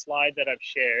this slide that I've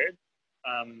shared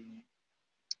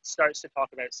starts to talk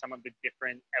about some of the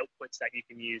different outputs that you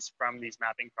can use from these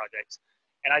mapping projects.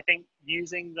 And I think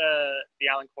using the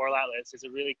Allen Coral Atlas is a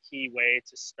really key way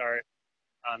to start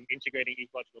integrating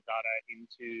ecological data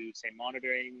into, say,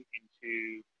 monitoring,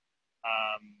 into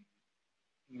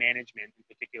management in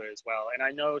particular as well. And I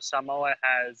know Samoa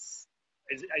has,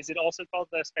 is it also called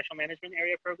the Special Management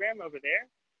Area Program over there?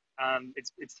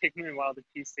 It's taken me a while to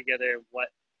piece together what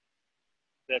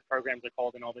the programs are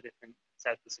called in all the different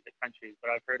South Pacific countries, but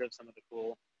I've heard of some of the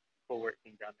cool work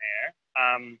being done there.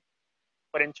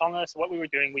 But in Tonga, so what we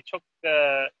were doing, we took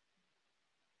the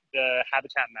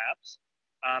habitat maps.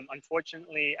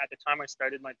 Unfortunately, at the time I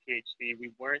started my PhD,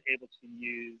 we weren't able to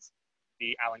use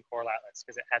the Allen Coral Atlas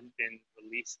because it hadn't been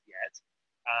released yet.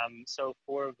 So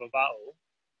for Vava'u,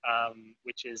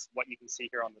 which is what you can see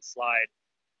here on the slide,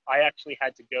 I actually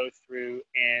had to go through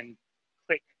and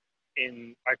click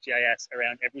in ArcGIS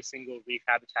around every single reef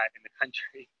habitat in the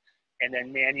country, and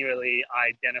then manually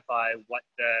identify what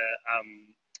the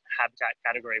habitat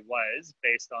category was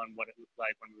based on what it looked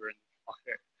like when we were in the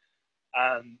water.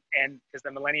 And because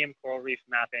the Millennium Coral Reef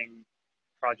Mapping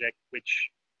project, which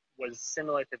was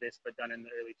similar to this but done in the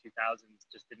early 2000s,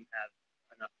 just didn't have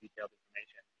enough detailed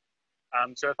information.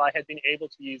 So if I had been able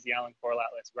to use the Allen Coral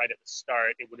Atlas right at the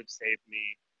start, it would have saved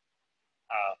me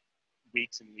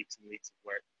weeks and weeks and weeks of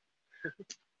work.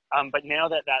 But now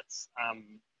that that's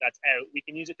out, we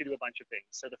can use it to do a bunch of things.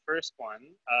 So the first one,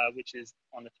 which is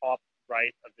on the top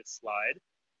right of this slide,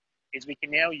 is we can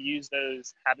now use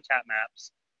those habitat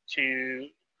maps to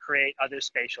create other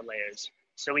spatial layers.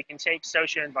 So we can take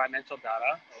socio-environmental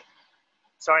data. Oh,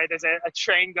 sorry, there's a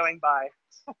train going by.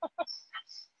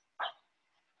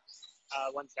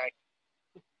 One sec.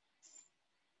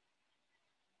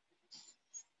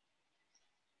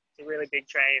 It's a really big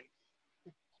train.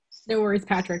 No worries,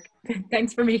 Patrick.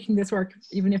 Thanks for making this work,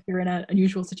 even if you're in an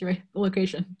unusual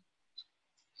location.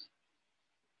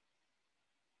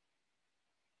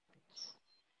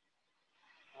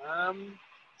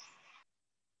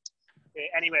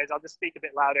 Anyways, I'll just speak a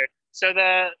bit louder. So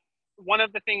one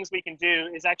of the things we can do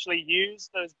is actually use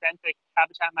those benthic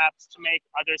habitat maps to make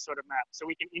other sort of maps. So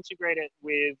we can integrate it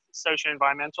with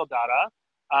socio-environmental data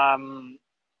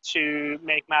to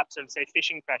make maps of, say,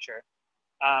 fishing pressure.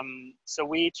 So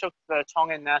we took the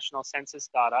Tongan National Census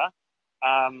data,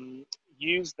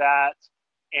 used that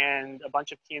and a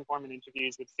bunch of key informant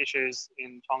interviews with fishers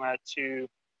in Tonga to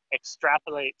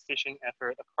extrapolate fishing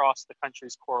effort across the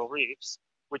country's coral reefs,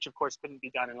 which of course couldn't be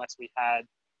done unless we had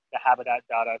the habitat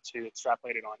data to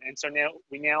extrapolate it on. And so now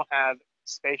we have a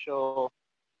spatial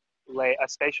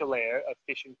layer of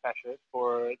fishing pressure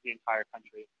for the entire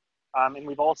country. And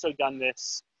we've also done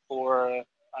this for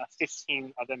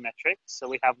 15 other metrics. So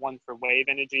we have one for wave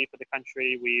energy for the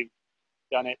country. We've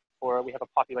done it we have a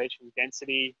population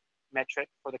density metric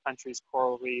for the country's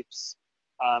coral reefs,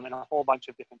 and a whole bunch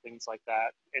of different things like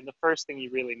that. And the first thing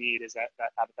you really need is that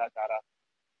habitat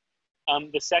data.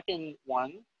 The second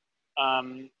one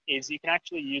is you can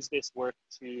actually use this work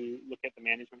to look at the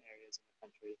management areas in the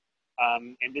country.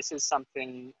 And this is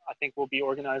something I think we'll be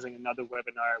organizing another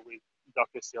webinar with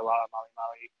Dr. Siala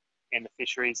Mali and the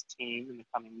fisheries team in the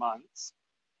coming months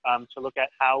to look at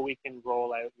how we can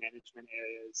roll out management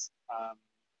areas,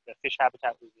 the fish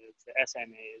habitat reserves, the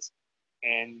SMAs,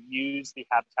 and use the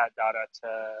habitat data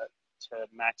to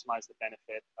maximize the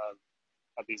benefit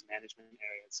of these management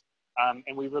areas.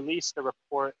 And we released a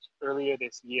report earlier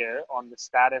this year on the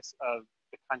status of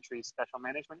the country's special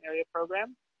management area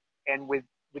program. And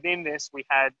within this, we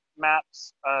had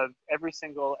maps of every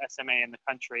single SMA in the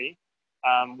country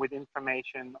with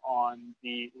information on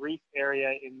the reef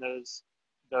area in those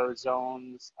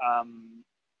zones,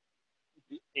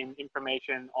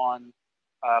 information on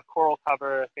coral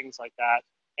cover, things like that.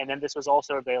 And then this was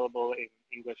also available in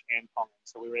English and Tongan.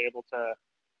 So we were able to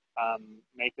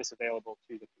make this available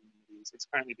to the communities. It's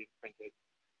currently being printed.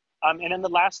 And then the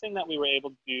last thing that we were able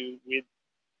to do with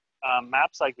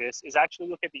maps like this is actually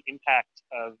look at the impact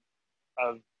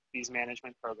of these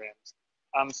management programs.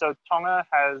 So Tonga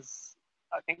has,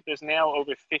 I think there's now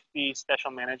over 50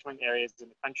 special management areas in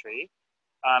the country.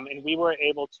 And we were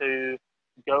able to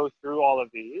go through all of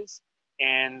these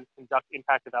and conduct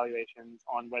impact evaluations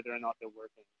on whether or not they're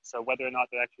working. So whether or not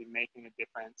they're actually making a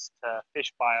difference to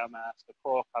fish biomass, to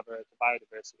coral cover, to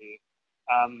biodiversity.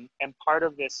 And part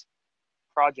of this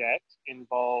project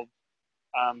involved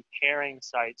pairing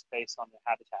sites based on the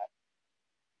habitat,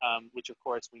 which of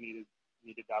course we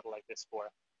needed data like this for.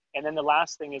 And then the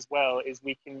last thing as well is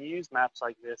we can use maps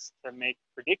like this to make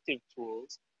predictive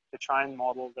tools to try and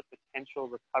model the potential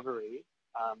recovery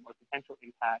or potential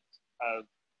impact of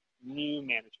new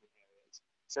management areas.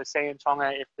 So say in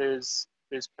Tonga, if there's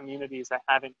communities that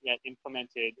haven't yet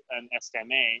implemented an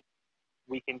SMA,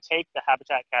 we can take the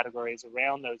habitat categories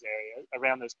around those areas,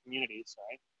 around those communities,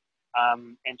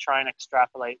 and try and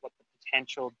extrapolate what the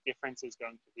potential difference is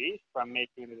going to be from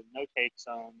making it a no-take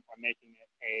zone or making it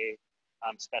a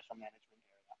special management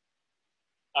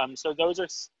area. So those are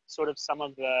sort of some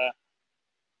of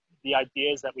the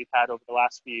ideas that we've had over the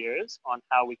last few years on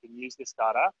how we can use this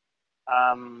data.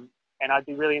 And I'd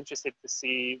be really interested to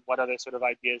see what other sort of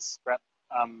ideas Screp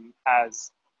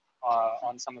has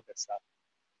on some of this stuff.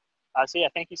 So yeah,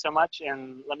 thank you so much.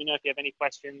 And let me know if you have any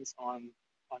questions on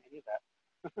any of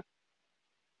that.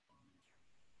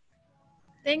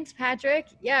 Thanks, Patrick.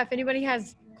 Yeah, if anybody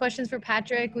has questions for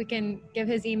Patrick, we can give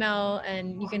his email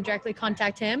and you can directly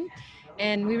contact him.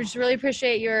 And we just really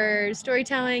appreciate your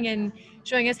storytelling and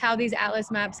showing us how these atlas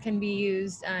maps can be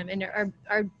used and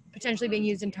are potentially being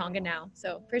used in Tonga now.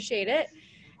 So appreciate it.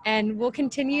 And we'll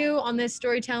continue on this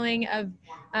storytelling of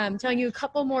telling you a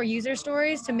couple more user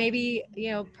stories to maybe,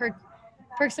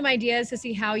 perk some ideas to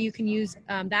see how you can use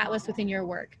the atlas within your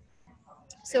work.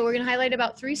 So we're going to highlight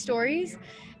about 3 stories.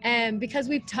 And because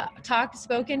we've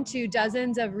spoken to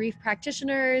dozens of reef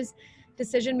practitioners,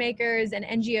 decision makers, and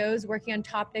NGOs working on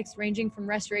topics ranging from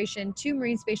restoration to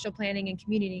marine spatial planning and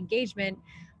community engagement,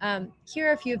 here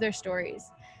are a few of their stories.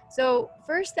 So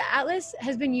first, the atlas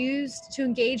has been used to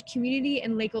engage community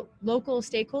and local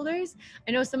stakeholders.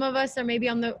 I know some of us are maybe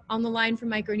on the line from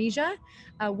Micronesia.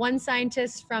 One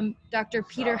scientist from Dr.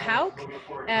 Peter Hauk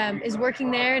is working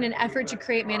there in an effort to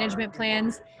create management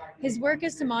plans. His work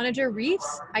is to monitor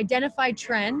reefs, identify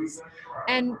trends,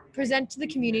 and present to the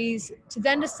communities to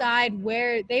then decide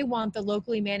where they want the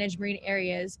locally managed marine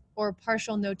areas or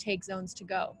partial no-take zones to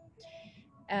go.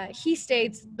 He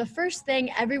states, the first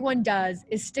thing everyone does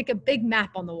is stick a big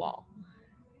map on the wall.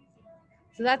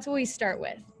 So that's what we start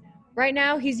with. Right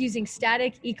now, he's using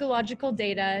static ecological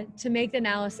data to make the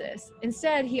analysis.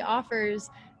 Instead, he offers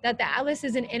that the atlas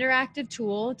is an interactive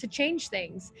tool to change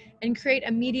things and create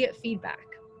immediate feedback.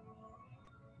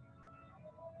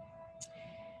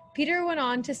 Peter went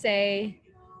on to say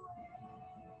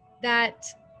that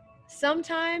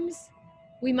sometimes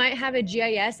we might have a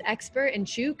GIS expert in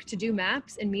Chuk to do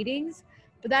maps and meetings,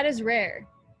 but that is rare.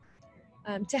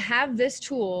 To have this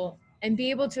tool and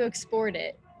be able to export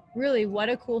it, really, what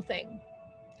a cool thing.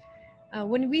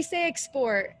 When we say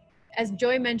export, as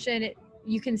Joy mentioned,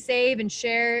 you can save and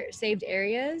share saved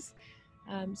areas.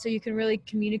 So you can really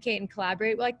communicate and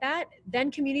collaborate like that.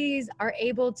 Then communities are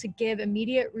able to give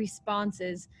immediate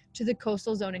responses to the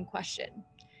coastal zone in question.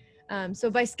 So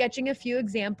by sketching a few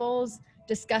examples,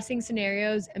 discussing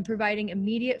scenarios, and providing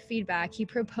immediate feedback, he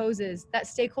proposes that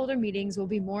stakeholder meetings will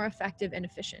be more effective and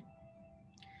efficient.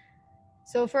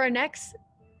 So for our next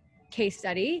case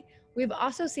study, we've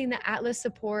also seen the Atlas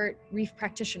support reef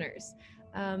practitioners,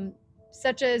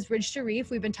 such as Ridge to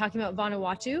Reef. We've been talking about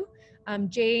Vanuatu.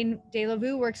 Jane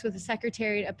DeLaVue works with the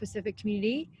Secretariat of Pacific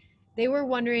Community. They were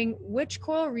wondering which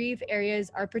coral reef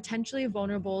areas are potentially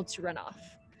vulnerable to runoff.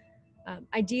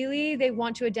 Ideally, they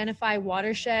want to identify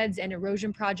watersheds and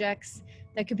erosion projects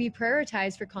that could be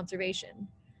prioritized for conservation.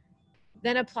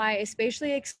 Then apply a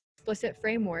spatially explicit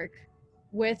framework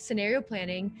with scenario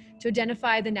planning to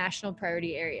identify the national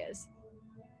priority areas.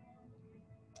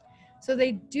 So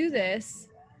they do this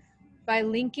by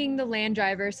linking the land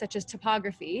drivers such as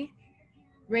topography,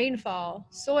 rainfall,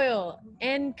 soil,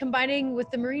 and combining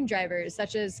with the marine drivers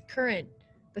such as current,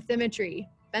 bathymetry,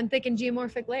 benthic and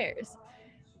geomorphic layers.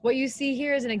 What you see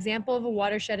here is an example of a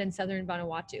watershed in southern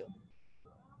Vanuatu.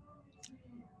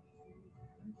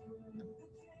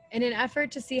 In an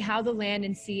effort to see how the land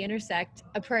and sea intersect,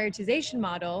 a prioritization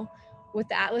model with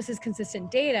the Atlas's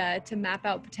consistent data to map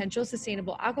out potential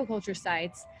sustainable aquaculture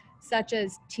sites, such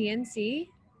as TNC,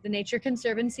 the Nature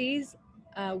Conservancy's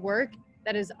work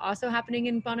that is also happening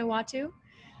in Vanuatu.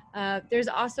 There's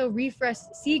also reef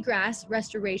seagrass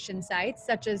restoration sites,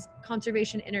 such as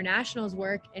Conservation International's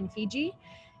work in Fiji,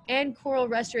 and coral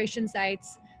restoration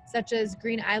sites, such as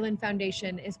Green Island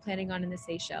Foundation is planning on in the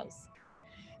Seychelles.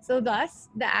 So thus,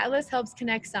 the Atlas helps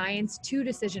connect science to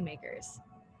decision makers.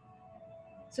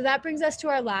 So that brings us to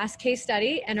our last case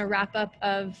study and a wrap up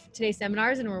of today's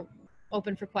seminars, and we're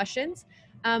open for questions.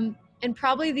 And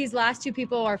probably these last two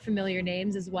people are familiar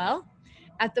names as well.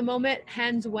 At the moment,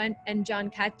 Hans Wendt and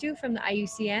John Katu from the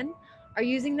IUCN are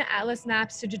using the Atlas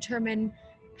maps to determine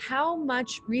how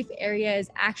much reef area is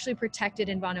actually protected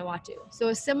in Vanuatu. So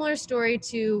a similar story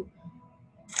to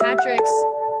Patrick's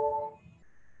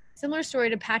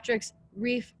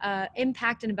reef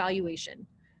impact and evaluation.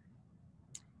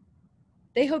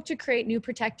 They hope to create new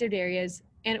protected areas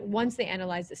and once they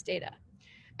analyze this data.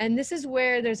 And this is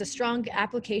where there's a strong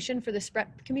application for the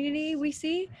SPREP community we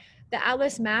see. The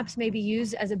Atlas maps may be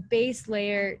used as a base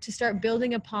layer to start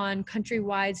building upon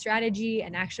countrywide strategy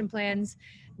and action plans,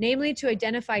 namely to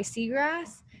identify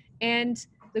seagrass and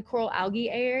the coral algae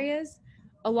areas,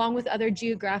 along with other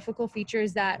geographical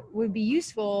features that would be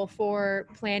useful for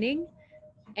planning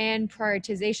and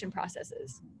prioritization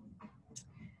processes.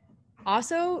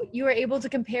 Also, you are able to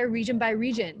compare region by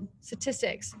region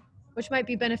statistics, which might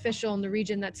be beneficial in the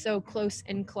region that's so close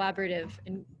and collaborative.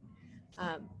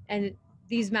 And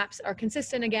these maps are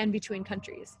consistent again between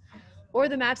countries. Or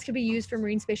the maps could be used for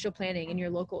marine spatial planning in your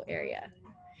local area.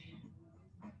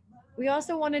 We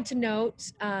also wanted to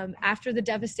note, after the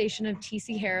devastation of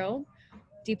TC Harrow,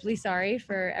 deeply sorry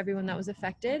for everyone that was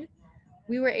affected,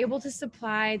 we were able to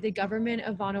supply the government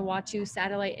of Vanuatu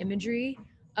satellite imagery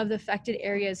of the affected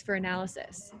areas for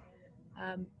analysis.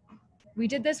 We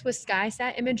did this with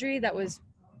SkySat imagery that was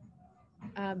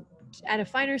at a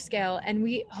finer scale, and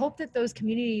we hope that those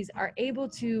communities are able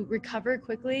to recover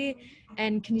quickly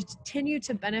and continue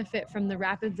to benefit from the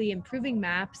rapidly improving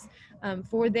maps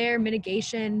for their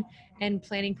mitigation and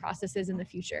planning processes in the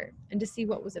future, and to see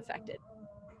what was affected.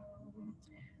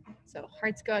 So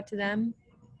hearts go out to them.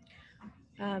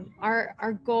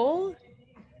 Our goal,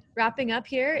 wrapping up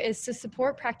here, is to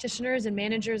support practitioners and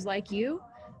managers like you,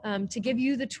 to give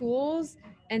you the tools.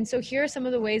 And so here are some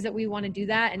of the ways that we want to do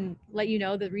that and let you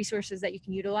know the resources that you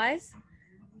can utilize.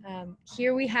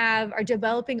 Here we are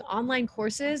developing online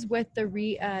courses with the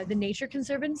Nature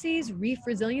Conservancy's Reef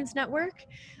Resilience Network.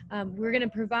 We're going to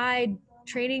provide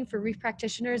training for reef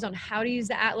practitioners on how to use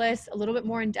the Atlas, a little bit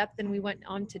more in depth than we went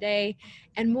on today,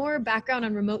 and more background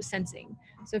on remote sensing.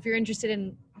 So if you're interested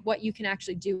in what you can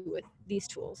actually do with these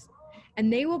tools.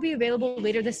 And they will be available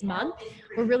later this month.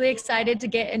 We're really excited to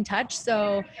get in touch.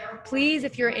 So please,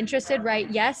 if you're interested,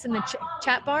 write yes in the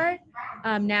chat bar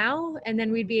now, and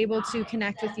then we'd be able to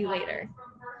connect with you later.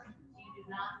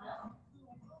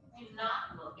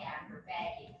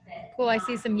 Cool, I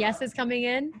see some yeses coming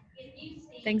in.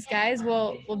 Thanks, guys.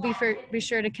 We'll be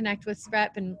sure to connect with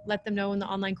SPREP and let them know when the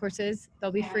online course is.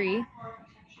 They'll be free.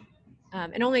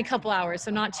 And only a couple hours,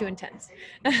 so not too intense.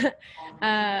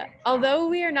 Although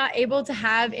we are not able to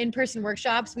have in-person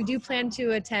workshops, we do plan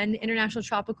to attend International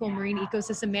Tropical Marine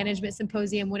Ecosystem Management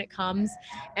Symposium when it comes,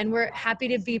 and we're happy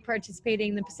to be participating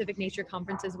in the Pacific Nature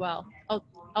Conference as well,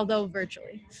 although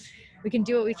virtually. We can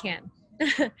do what we can.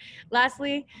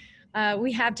 Lastly,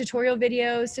 We have tutorial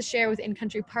videos to share with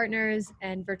in-country partners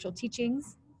and virtual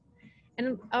teachings.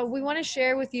 And we want to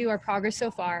share with you our progress so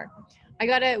far.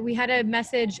 We had a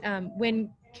message when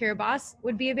Kiribati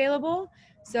would be available.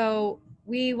 So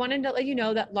we wanted to let you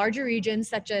know that larger regions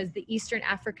such as the Eastern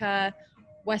Africa,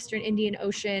 Western Indian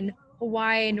Ocean,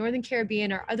 Hawaii, and Northern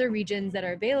Caribbean are other regions that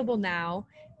are available now.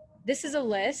 This is a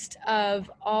list of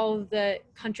all of the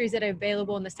countries that are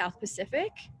available in the South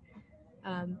Pacific.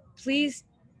 Please,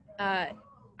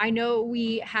 I know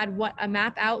we had a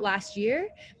map out last year,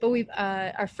 but we've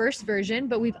our first version,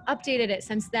 but we've updated it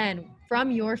since then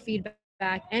from your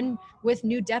feedback and with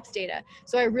new depth data.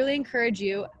 So I really encourage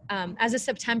you, as of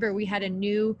September, we had a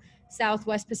new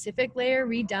Southwest Pacific layer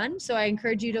redone. So I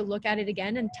encourage you to look at it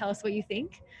again and tell us what you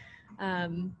think.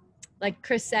 Like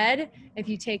Chris said, if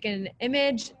you take an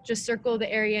image, just circle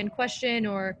the area in question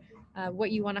or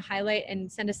what you want to highlight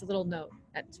and send us a little note.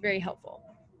 That's very helpful.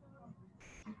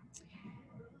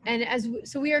 And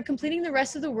so we are completing the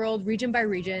rest of the world region by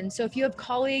region. So if you have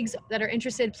colleagues that are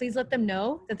interested, please let them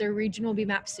know that their region will be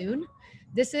mapped soon.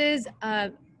 This is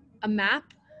a map,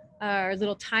 or a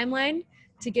little timeline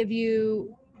to give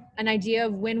you an idea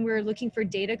of when we're looking for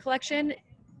data collection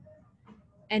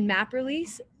and map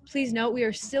release. Please note we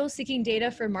are still seeking data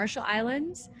for Marshall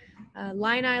Islands,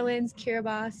 Line Islands,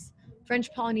 Kiribati,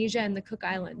 French Polynesia, and the Cook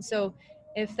Islands. So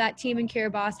if that team in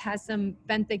Kiribati has some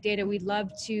benthic data, we'd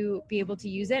love to be able to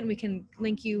use it, and we can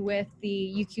link you with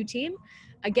the UQ team.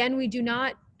 Again, we do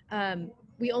not,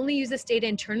 we only use this data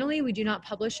internally. We do not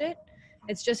publish it.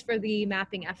 It's just for the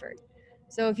mapping effort.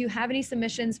 So if you have any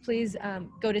submissions, please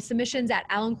go to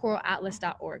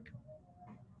submissions@allencoralatlas.org.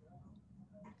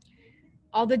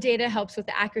 All the data helps with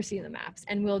the accuracy of the maps,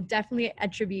 and we'll definitely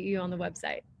attribute you on the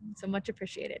website. So much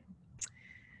appreciated.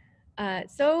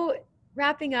 So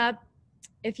wrapping up,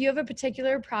 if you have a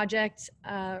particular project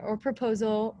or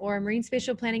proposal or a marine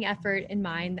spatial planning effort in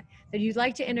mind that you'd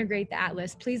like to integrate the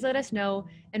Atlas, please let us know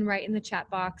and write in the chat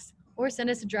box or send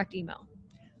us a direct email.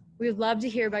 We would love to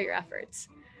hear about your efforts.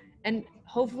 And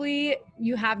hopefully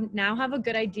you now have a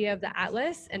good idea of the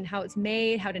Atlas and how it's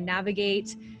made, how to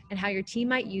navigate, and how your team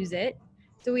might use it.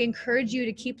 So we encourage you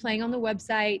to keep playing on the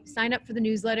website, sign up for the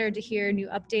newsletter to hear new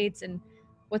updates and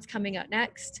what's coming up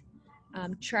next.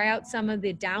 Try out some of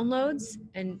the downloads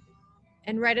and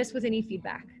write us with any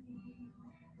feedback.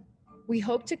 We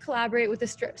hope to collaborate with the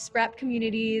SPREP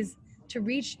communities to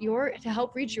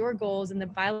help reach your goals in the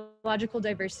biological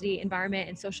diversity, environment,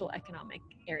 and social economic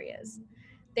areas.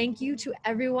 Thank you to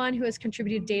everyone who has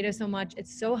contributed data so much.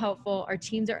 It's so helpful. Our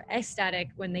teams are ecstatic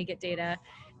when they get data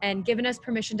and given us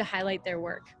permission to highlight their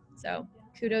work. So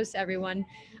kudos to everyone.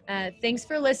 Thanks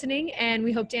for listening, and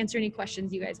we hope to answer any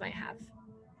questions you guys might have.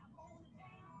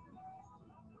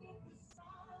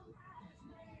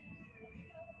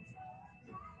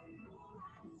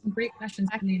 Some great questions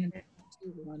coming in,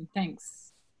 everyone.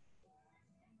 Thanks.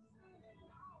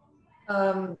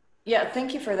 Yeah,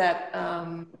 thank you for that,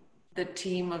 the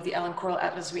team of the Allen Coral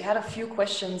Atlas. We had a few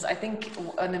questions. I think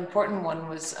an important one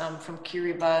was from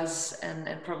Kiribati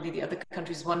and probably the other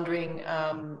countries wondering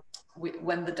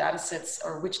when the data sets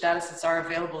or which data sets are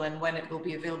available and when it will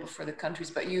be available for the countries.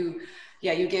 But you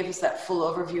gave us that full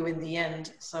overview in the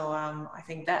end. So I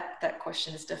think that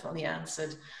question is definitely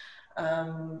answered.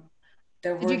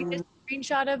 Did you get a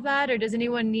screenshot of that, or does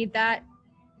anyone need that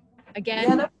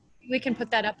again? Yeah, we can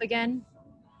put that up again.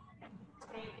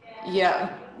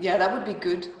 Yeah, that would be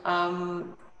good.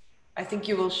 I think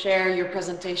you will share your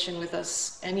presentation with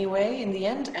us anyway in the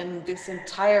end, and this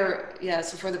entire,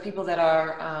 so for the people that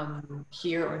are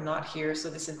here or not here,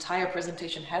 so this entire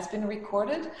presentation has been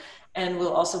recorded and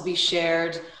will also be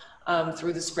shared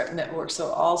through the SPREP network.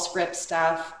 So all SPREP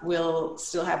staff will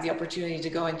still have the opportunity to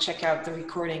go and check out the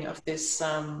recording of this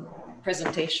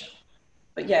presentation.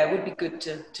 But yeah, it would be good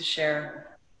to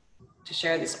share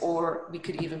this, or we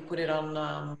could even put it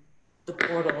on the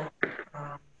portal.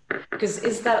 Because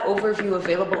is that overview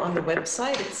available on the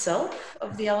website itself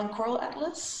of the Allen Coral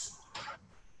Atlas?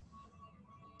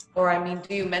 Or I mean,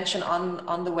 do you mention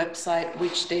on the website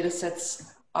which data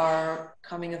sets are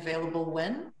coming available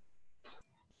when?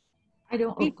 I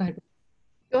don't, go ahead.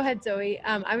 Go ahead, Zoe.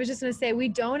 I was just gonna say, we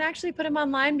don't actually put them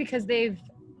online because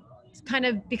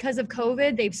because of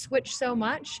COVID, they've switched so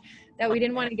much that we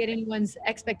didn't want to get anyone's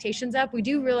expectations up. We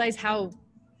do realize how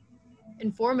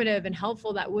informative and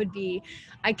helpful that would be.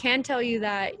 I can tell you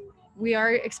that we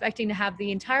are expecting to have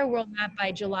the entire world map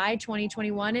by July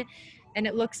 2021, and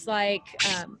it looks like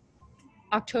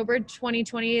October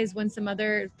 2020 is when some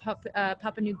other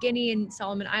Papua New Guinea and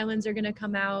Solomon Islands are going to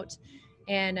come out,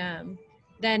 and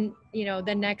then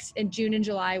next in June and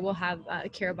July we'll have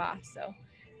Kiribati. So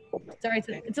sorry,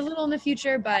 it's a little in the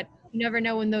future, but you never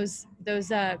know when those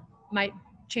might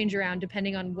change around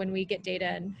depending on when we get data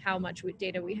and how much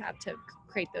data we have to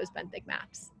create those benthic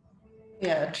maps.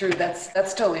 Yeah, true.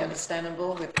 That's totally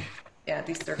understandable with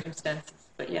these circumstances.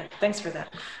 But yeah, thanks for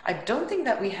that. I don't think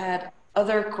that we had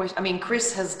other questions. I mean,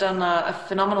 Chris has done a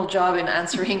phenomenal job in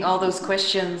answering all those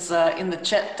questions in the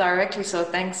chat directly. So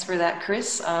thanks for that,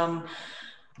 Chris.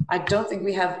 I don't think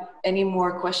we have any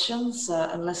more questions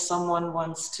unless someone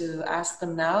wants to ask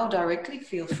them now directly.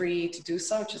 Feel free to do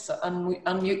so. Just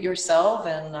unmute yourself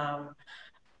and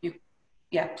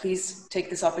please take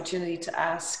this opportunity to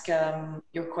ask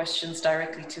your questions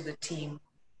directly to the team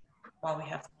while we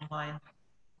have them online.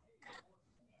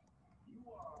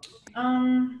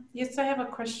 Yes, I have a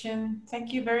question.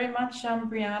 Thank you very much,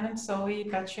 Brianna and Zoe,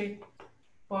 Patrick,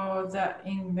 for that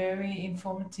very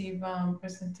informative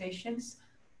presentations.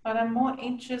 But I'm more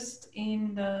interested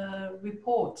in the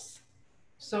reports.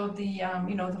 So the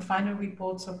the final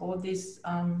reports of all these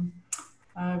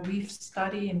reef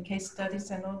study and case studies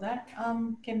and all that.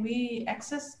 Can we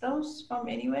access those from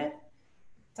anywhere?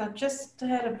 So I've just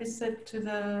had a visit to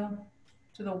the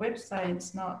website.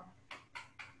 It's not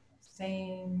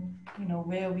saying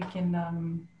where we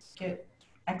can get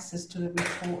access to the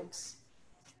reports,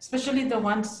 especially the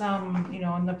ones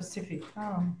on the Pacific.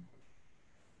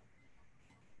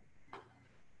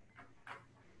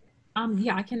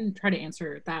 Yeah, I can try to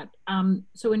answer that.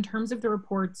 So in terms of the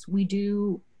reports, we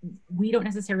don't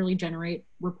necessarily generate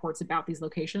reports about these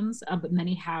locations, but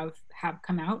many have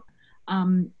come out.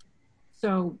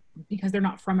 So because they're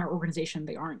not from our organization,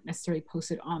 they aren't necessarily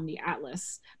posted on the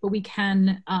atlas, but we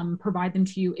can provide them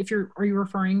to you. Are you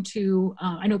referring to,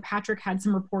 I know Patrick had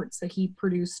some reports that he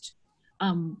produced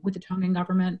with the Tongan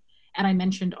government, and I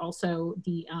mentioned also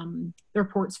the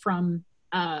reports from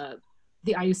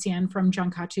the IUCN from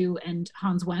John Katu and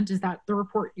Hans Wendt. Is that the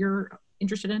report you're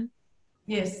interested in?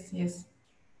 Yes, yes.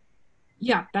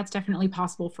 Yeah, that's definitely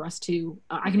possible for us to,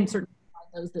 I can certainly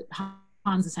provide those that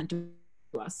Hans has sent to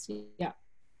us. Yeah.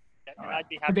 And I'd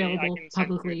be happy, available I can send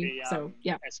publicly, through the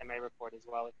yeah. SMA report as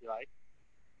well if you like.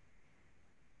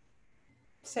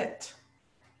 Set.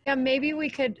 Yeah, maybe we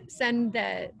could send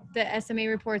the SMA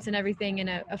reports and everything in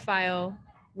a file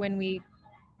when we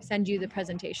send you the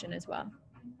presentation as well.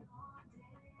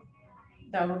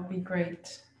 That would be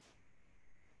great.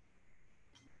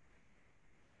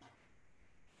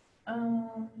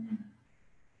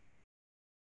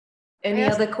 Any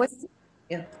other questions?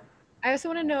 Yeah. I also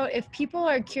want to know if people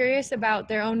are curious about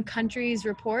their own country's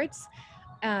reports.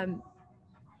 I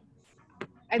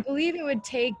believe it would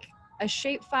take a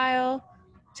shapefile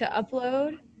to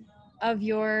upload of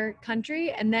your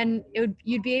country, and then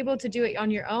you'd be able to do it on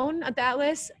your own at the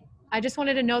Atlas. I just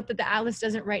wanted to note that the Atlas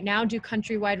doesn't right now do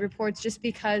countrywide reports just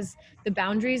because the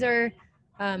boundaries are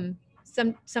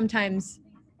sometimes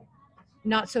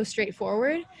not so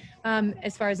straightforward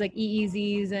as far as like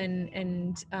EEZs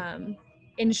and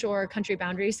inshore country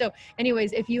boundaries. So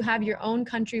anyways, if you have your own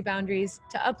country boundaries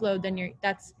to upload, then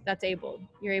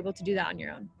you're able to do that on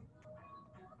your own.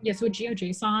 Yeah, so a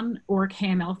GeoJSON or a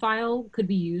KML file could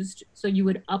be used. So you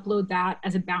would upload that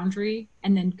as a boundary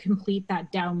and then complete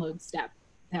that download step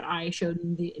that I showed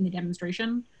in the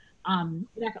demonstration.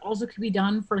 That also could be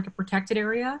done for like a protected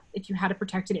area. If you had a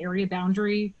protected area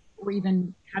boundary or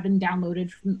even have been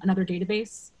downloaded from another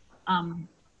database,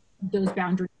 those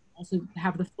boundaries also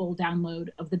have the full download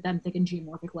of the benthic and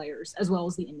geomorphic layers as well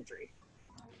as the imagery.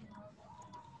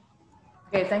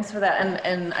 Okay, thanks for that.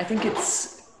 And I think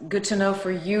it's good to know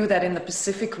for you that in the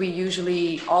Pacific, we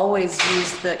usually always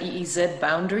use the EEZ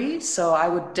boundary. So I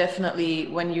would definitely,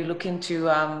 when you look into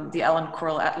the Allen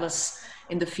Coral Atlas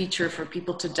in the feature for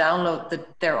people to download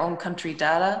their own country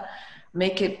data,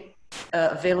 make it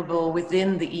available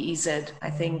within the EEZ.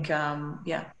 I think,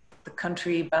 the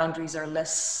country boundaries are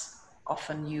less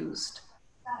often used.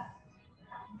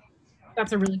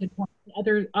 That's a really good point.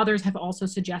 Others have also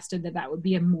suggested that would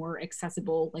be a more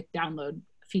accessible like download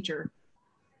feature.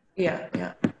 Yeah,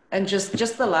 yeah. And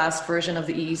just the last version of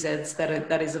the EEZs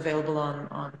that is available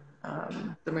on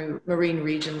the Marine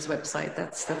Regions website.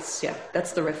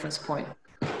 That's the reference point.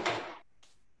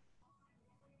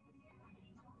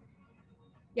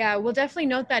 Yeah, we'll definitely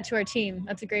note that to our team.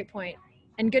 That's a great point.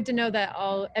 And good to know that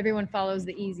everyone follows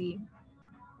the EZ.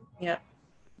 Yeah.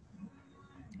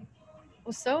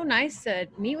 Well, so nice to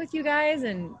meet with you guys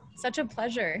and such a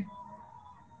pleasure.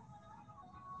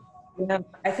 Yeah,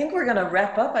 I think we're gonna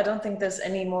wrap up. I don't think there's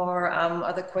any more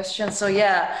other questions. So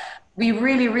yeah, we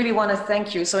really want to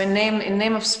thank you. So in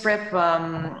name of SPREP,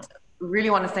 really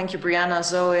want to thank you, Brianna,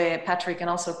 Zoe, Patrick, and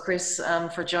also Chris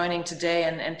for joining today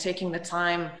and taking the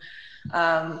time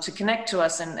to connect to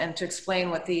us and to explain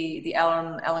what the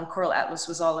Allen Coral Atlas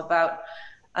was all about.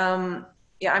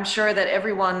 Yeah, I'm sure that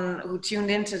everyone who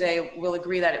tuned in today will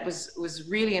agree that it was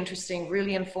really interesting,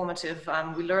 really informative.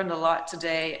 We learned a lot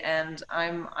today, and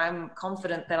I'm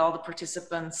confident that all the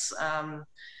participants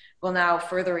will now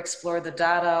further explore the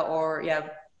data, or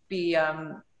be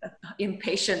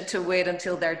impatient to wait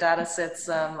until their data sets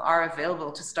are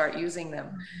available to start using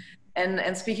them.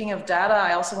 And speaking of data,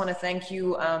 I also want to thank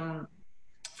you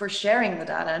for sharing the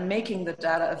data and making the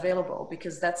data available,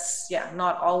 because that's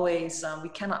not always, we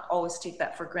cannot always take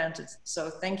that for granted.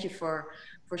 So thank you for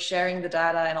sharing the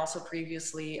data, and also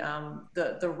previously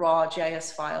the raw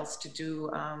GIS files to do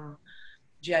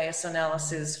GIS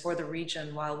analysis for the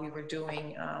region while we were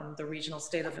doing the regional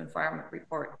state of environment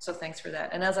report. So thanks for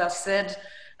that. And as I said,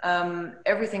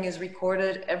 everything is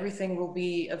recorded. Everything will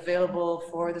be available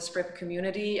for the SPRIP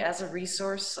community as a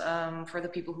resource for the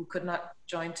people who could not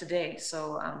join today.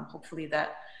 So hopefully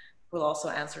that will also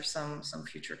answer some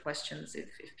future questions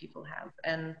if people have.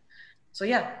 And so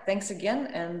thanks again,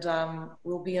 and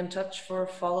we'll be in touch for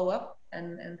follow-up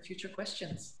and future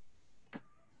questions.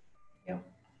 Yeah.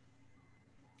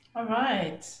 All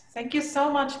right. Thank you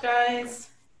so much, guys.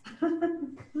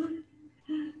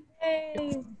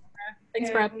 Yay. Thanks,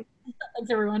 Brad. Thanks,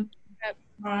 everyone.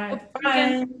 All right.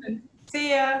 Bye.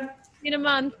 See ya. In a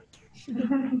month.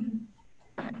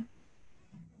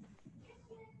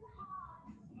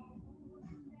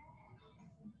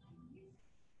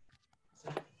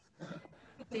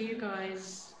 See you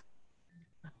guys.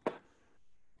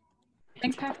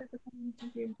 Thanks, Patrick, for coming.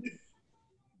 Thank you.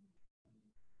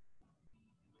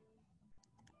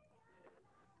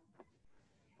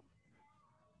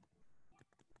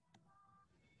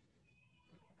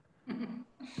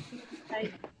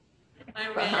 Bye.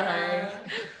 Bye.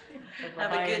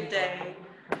 Have a good day.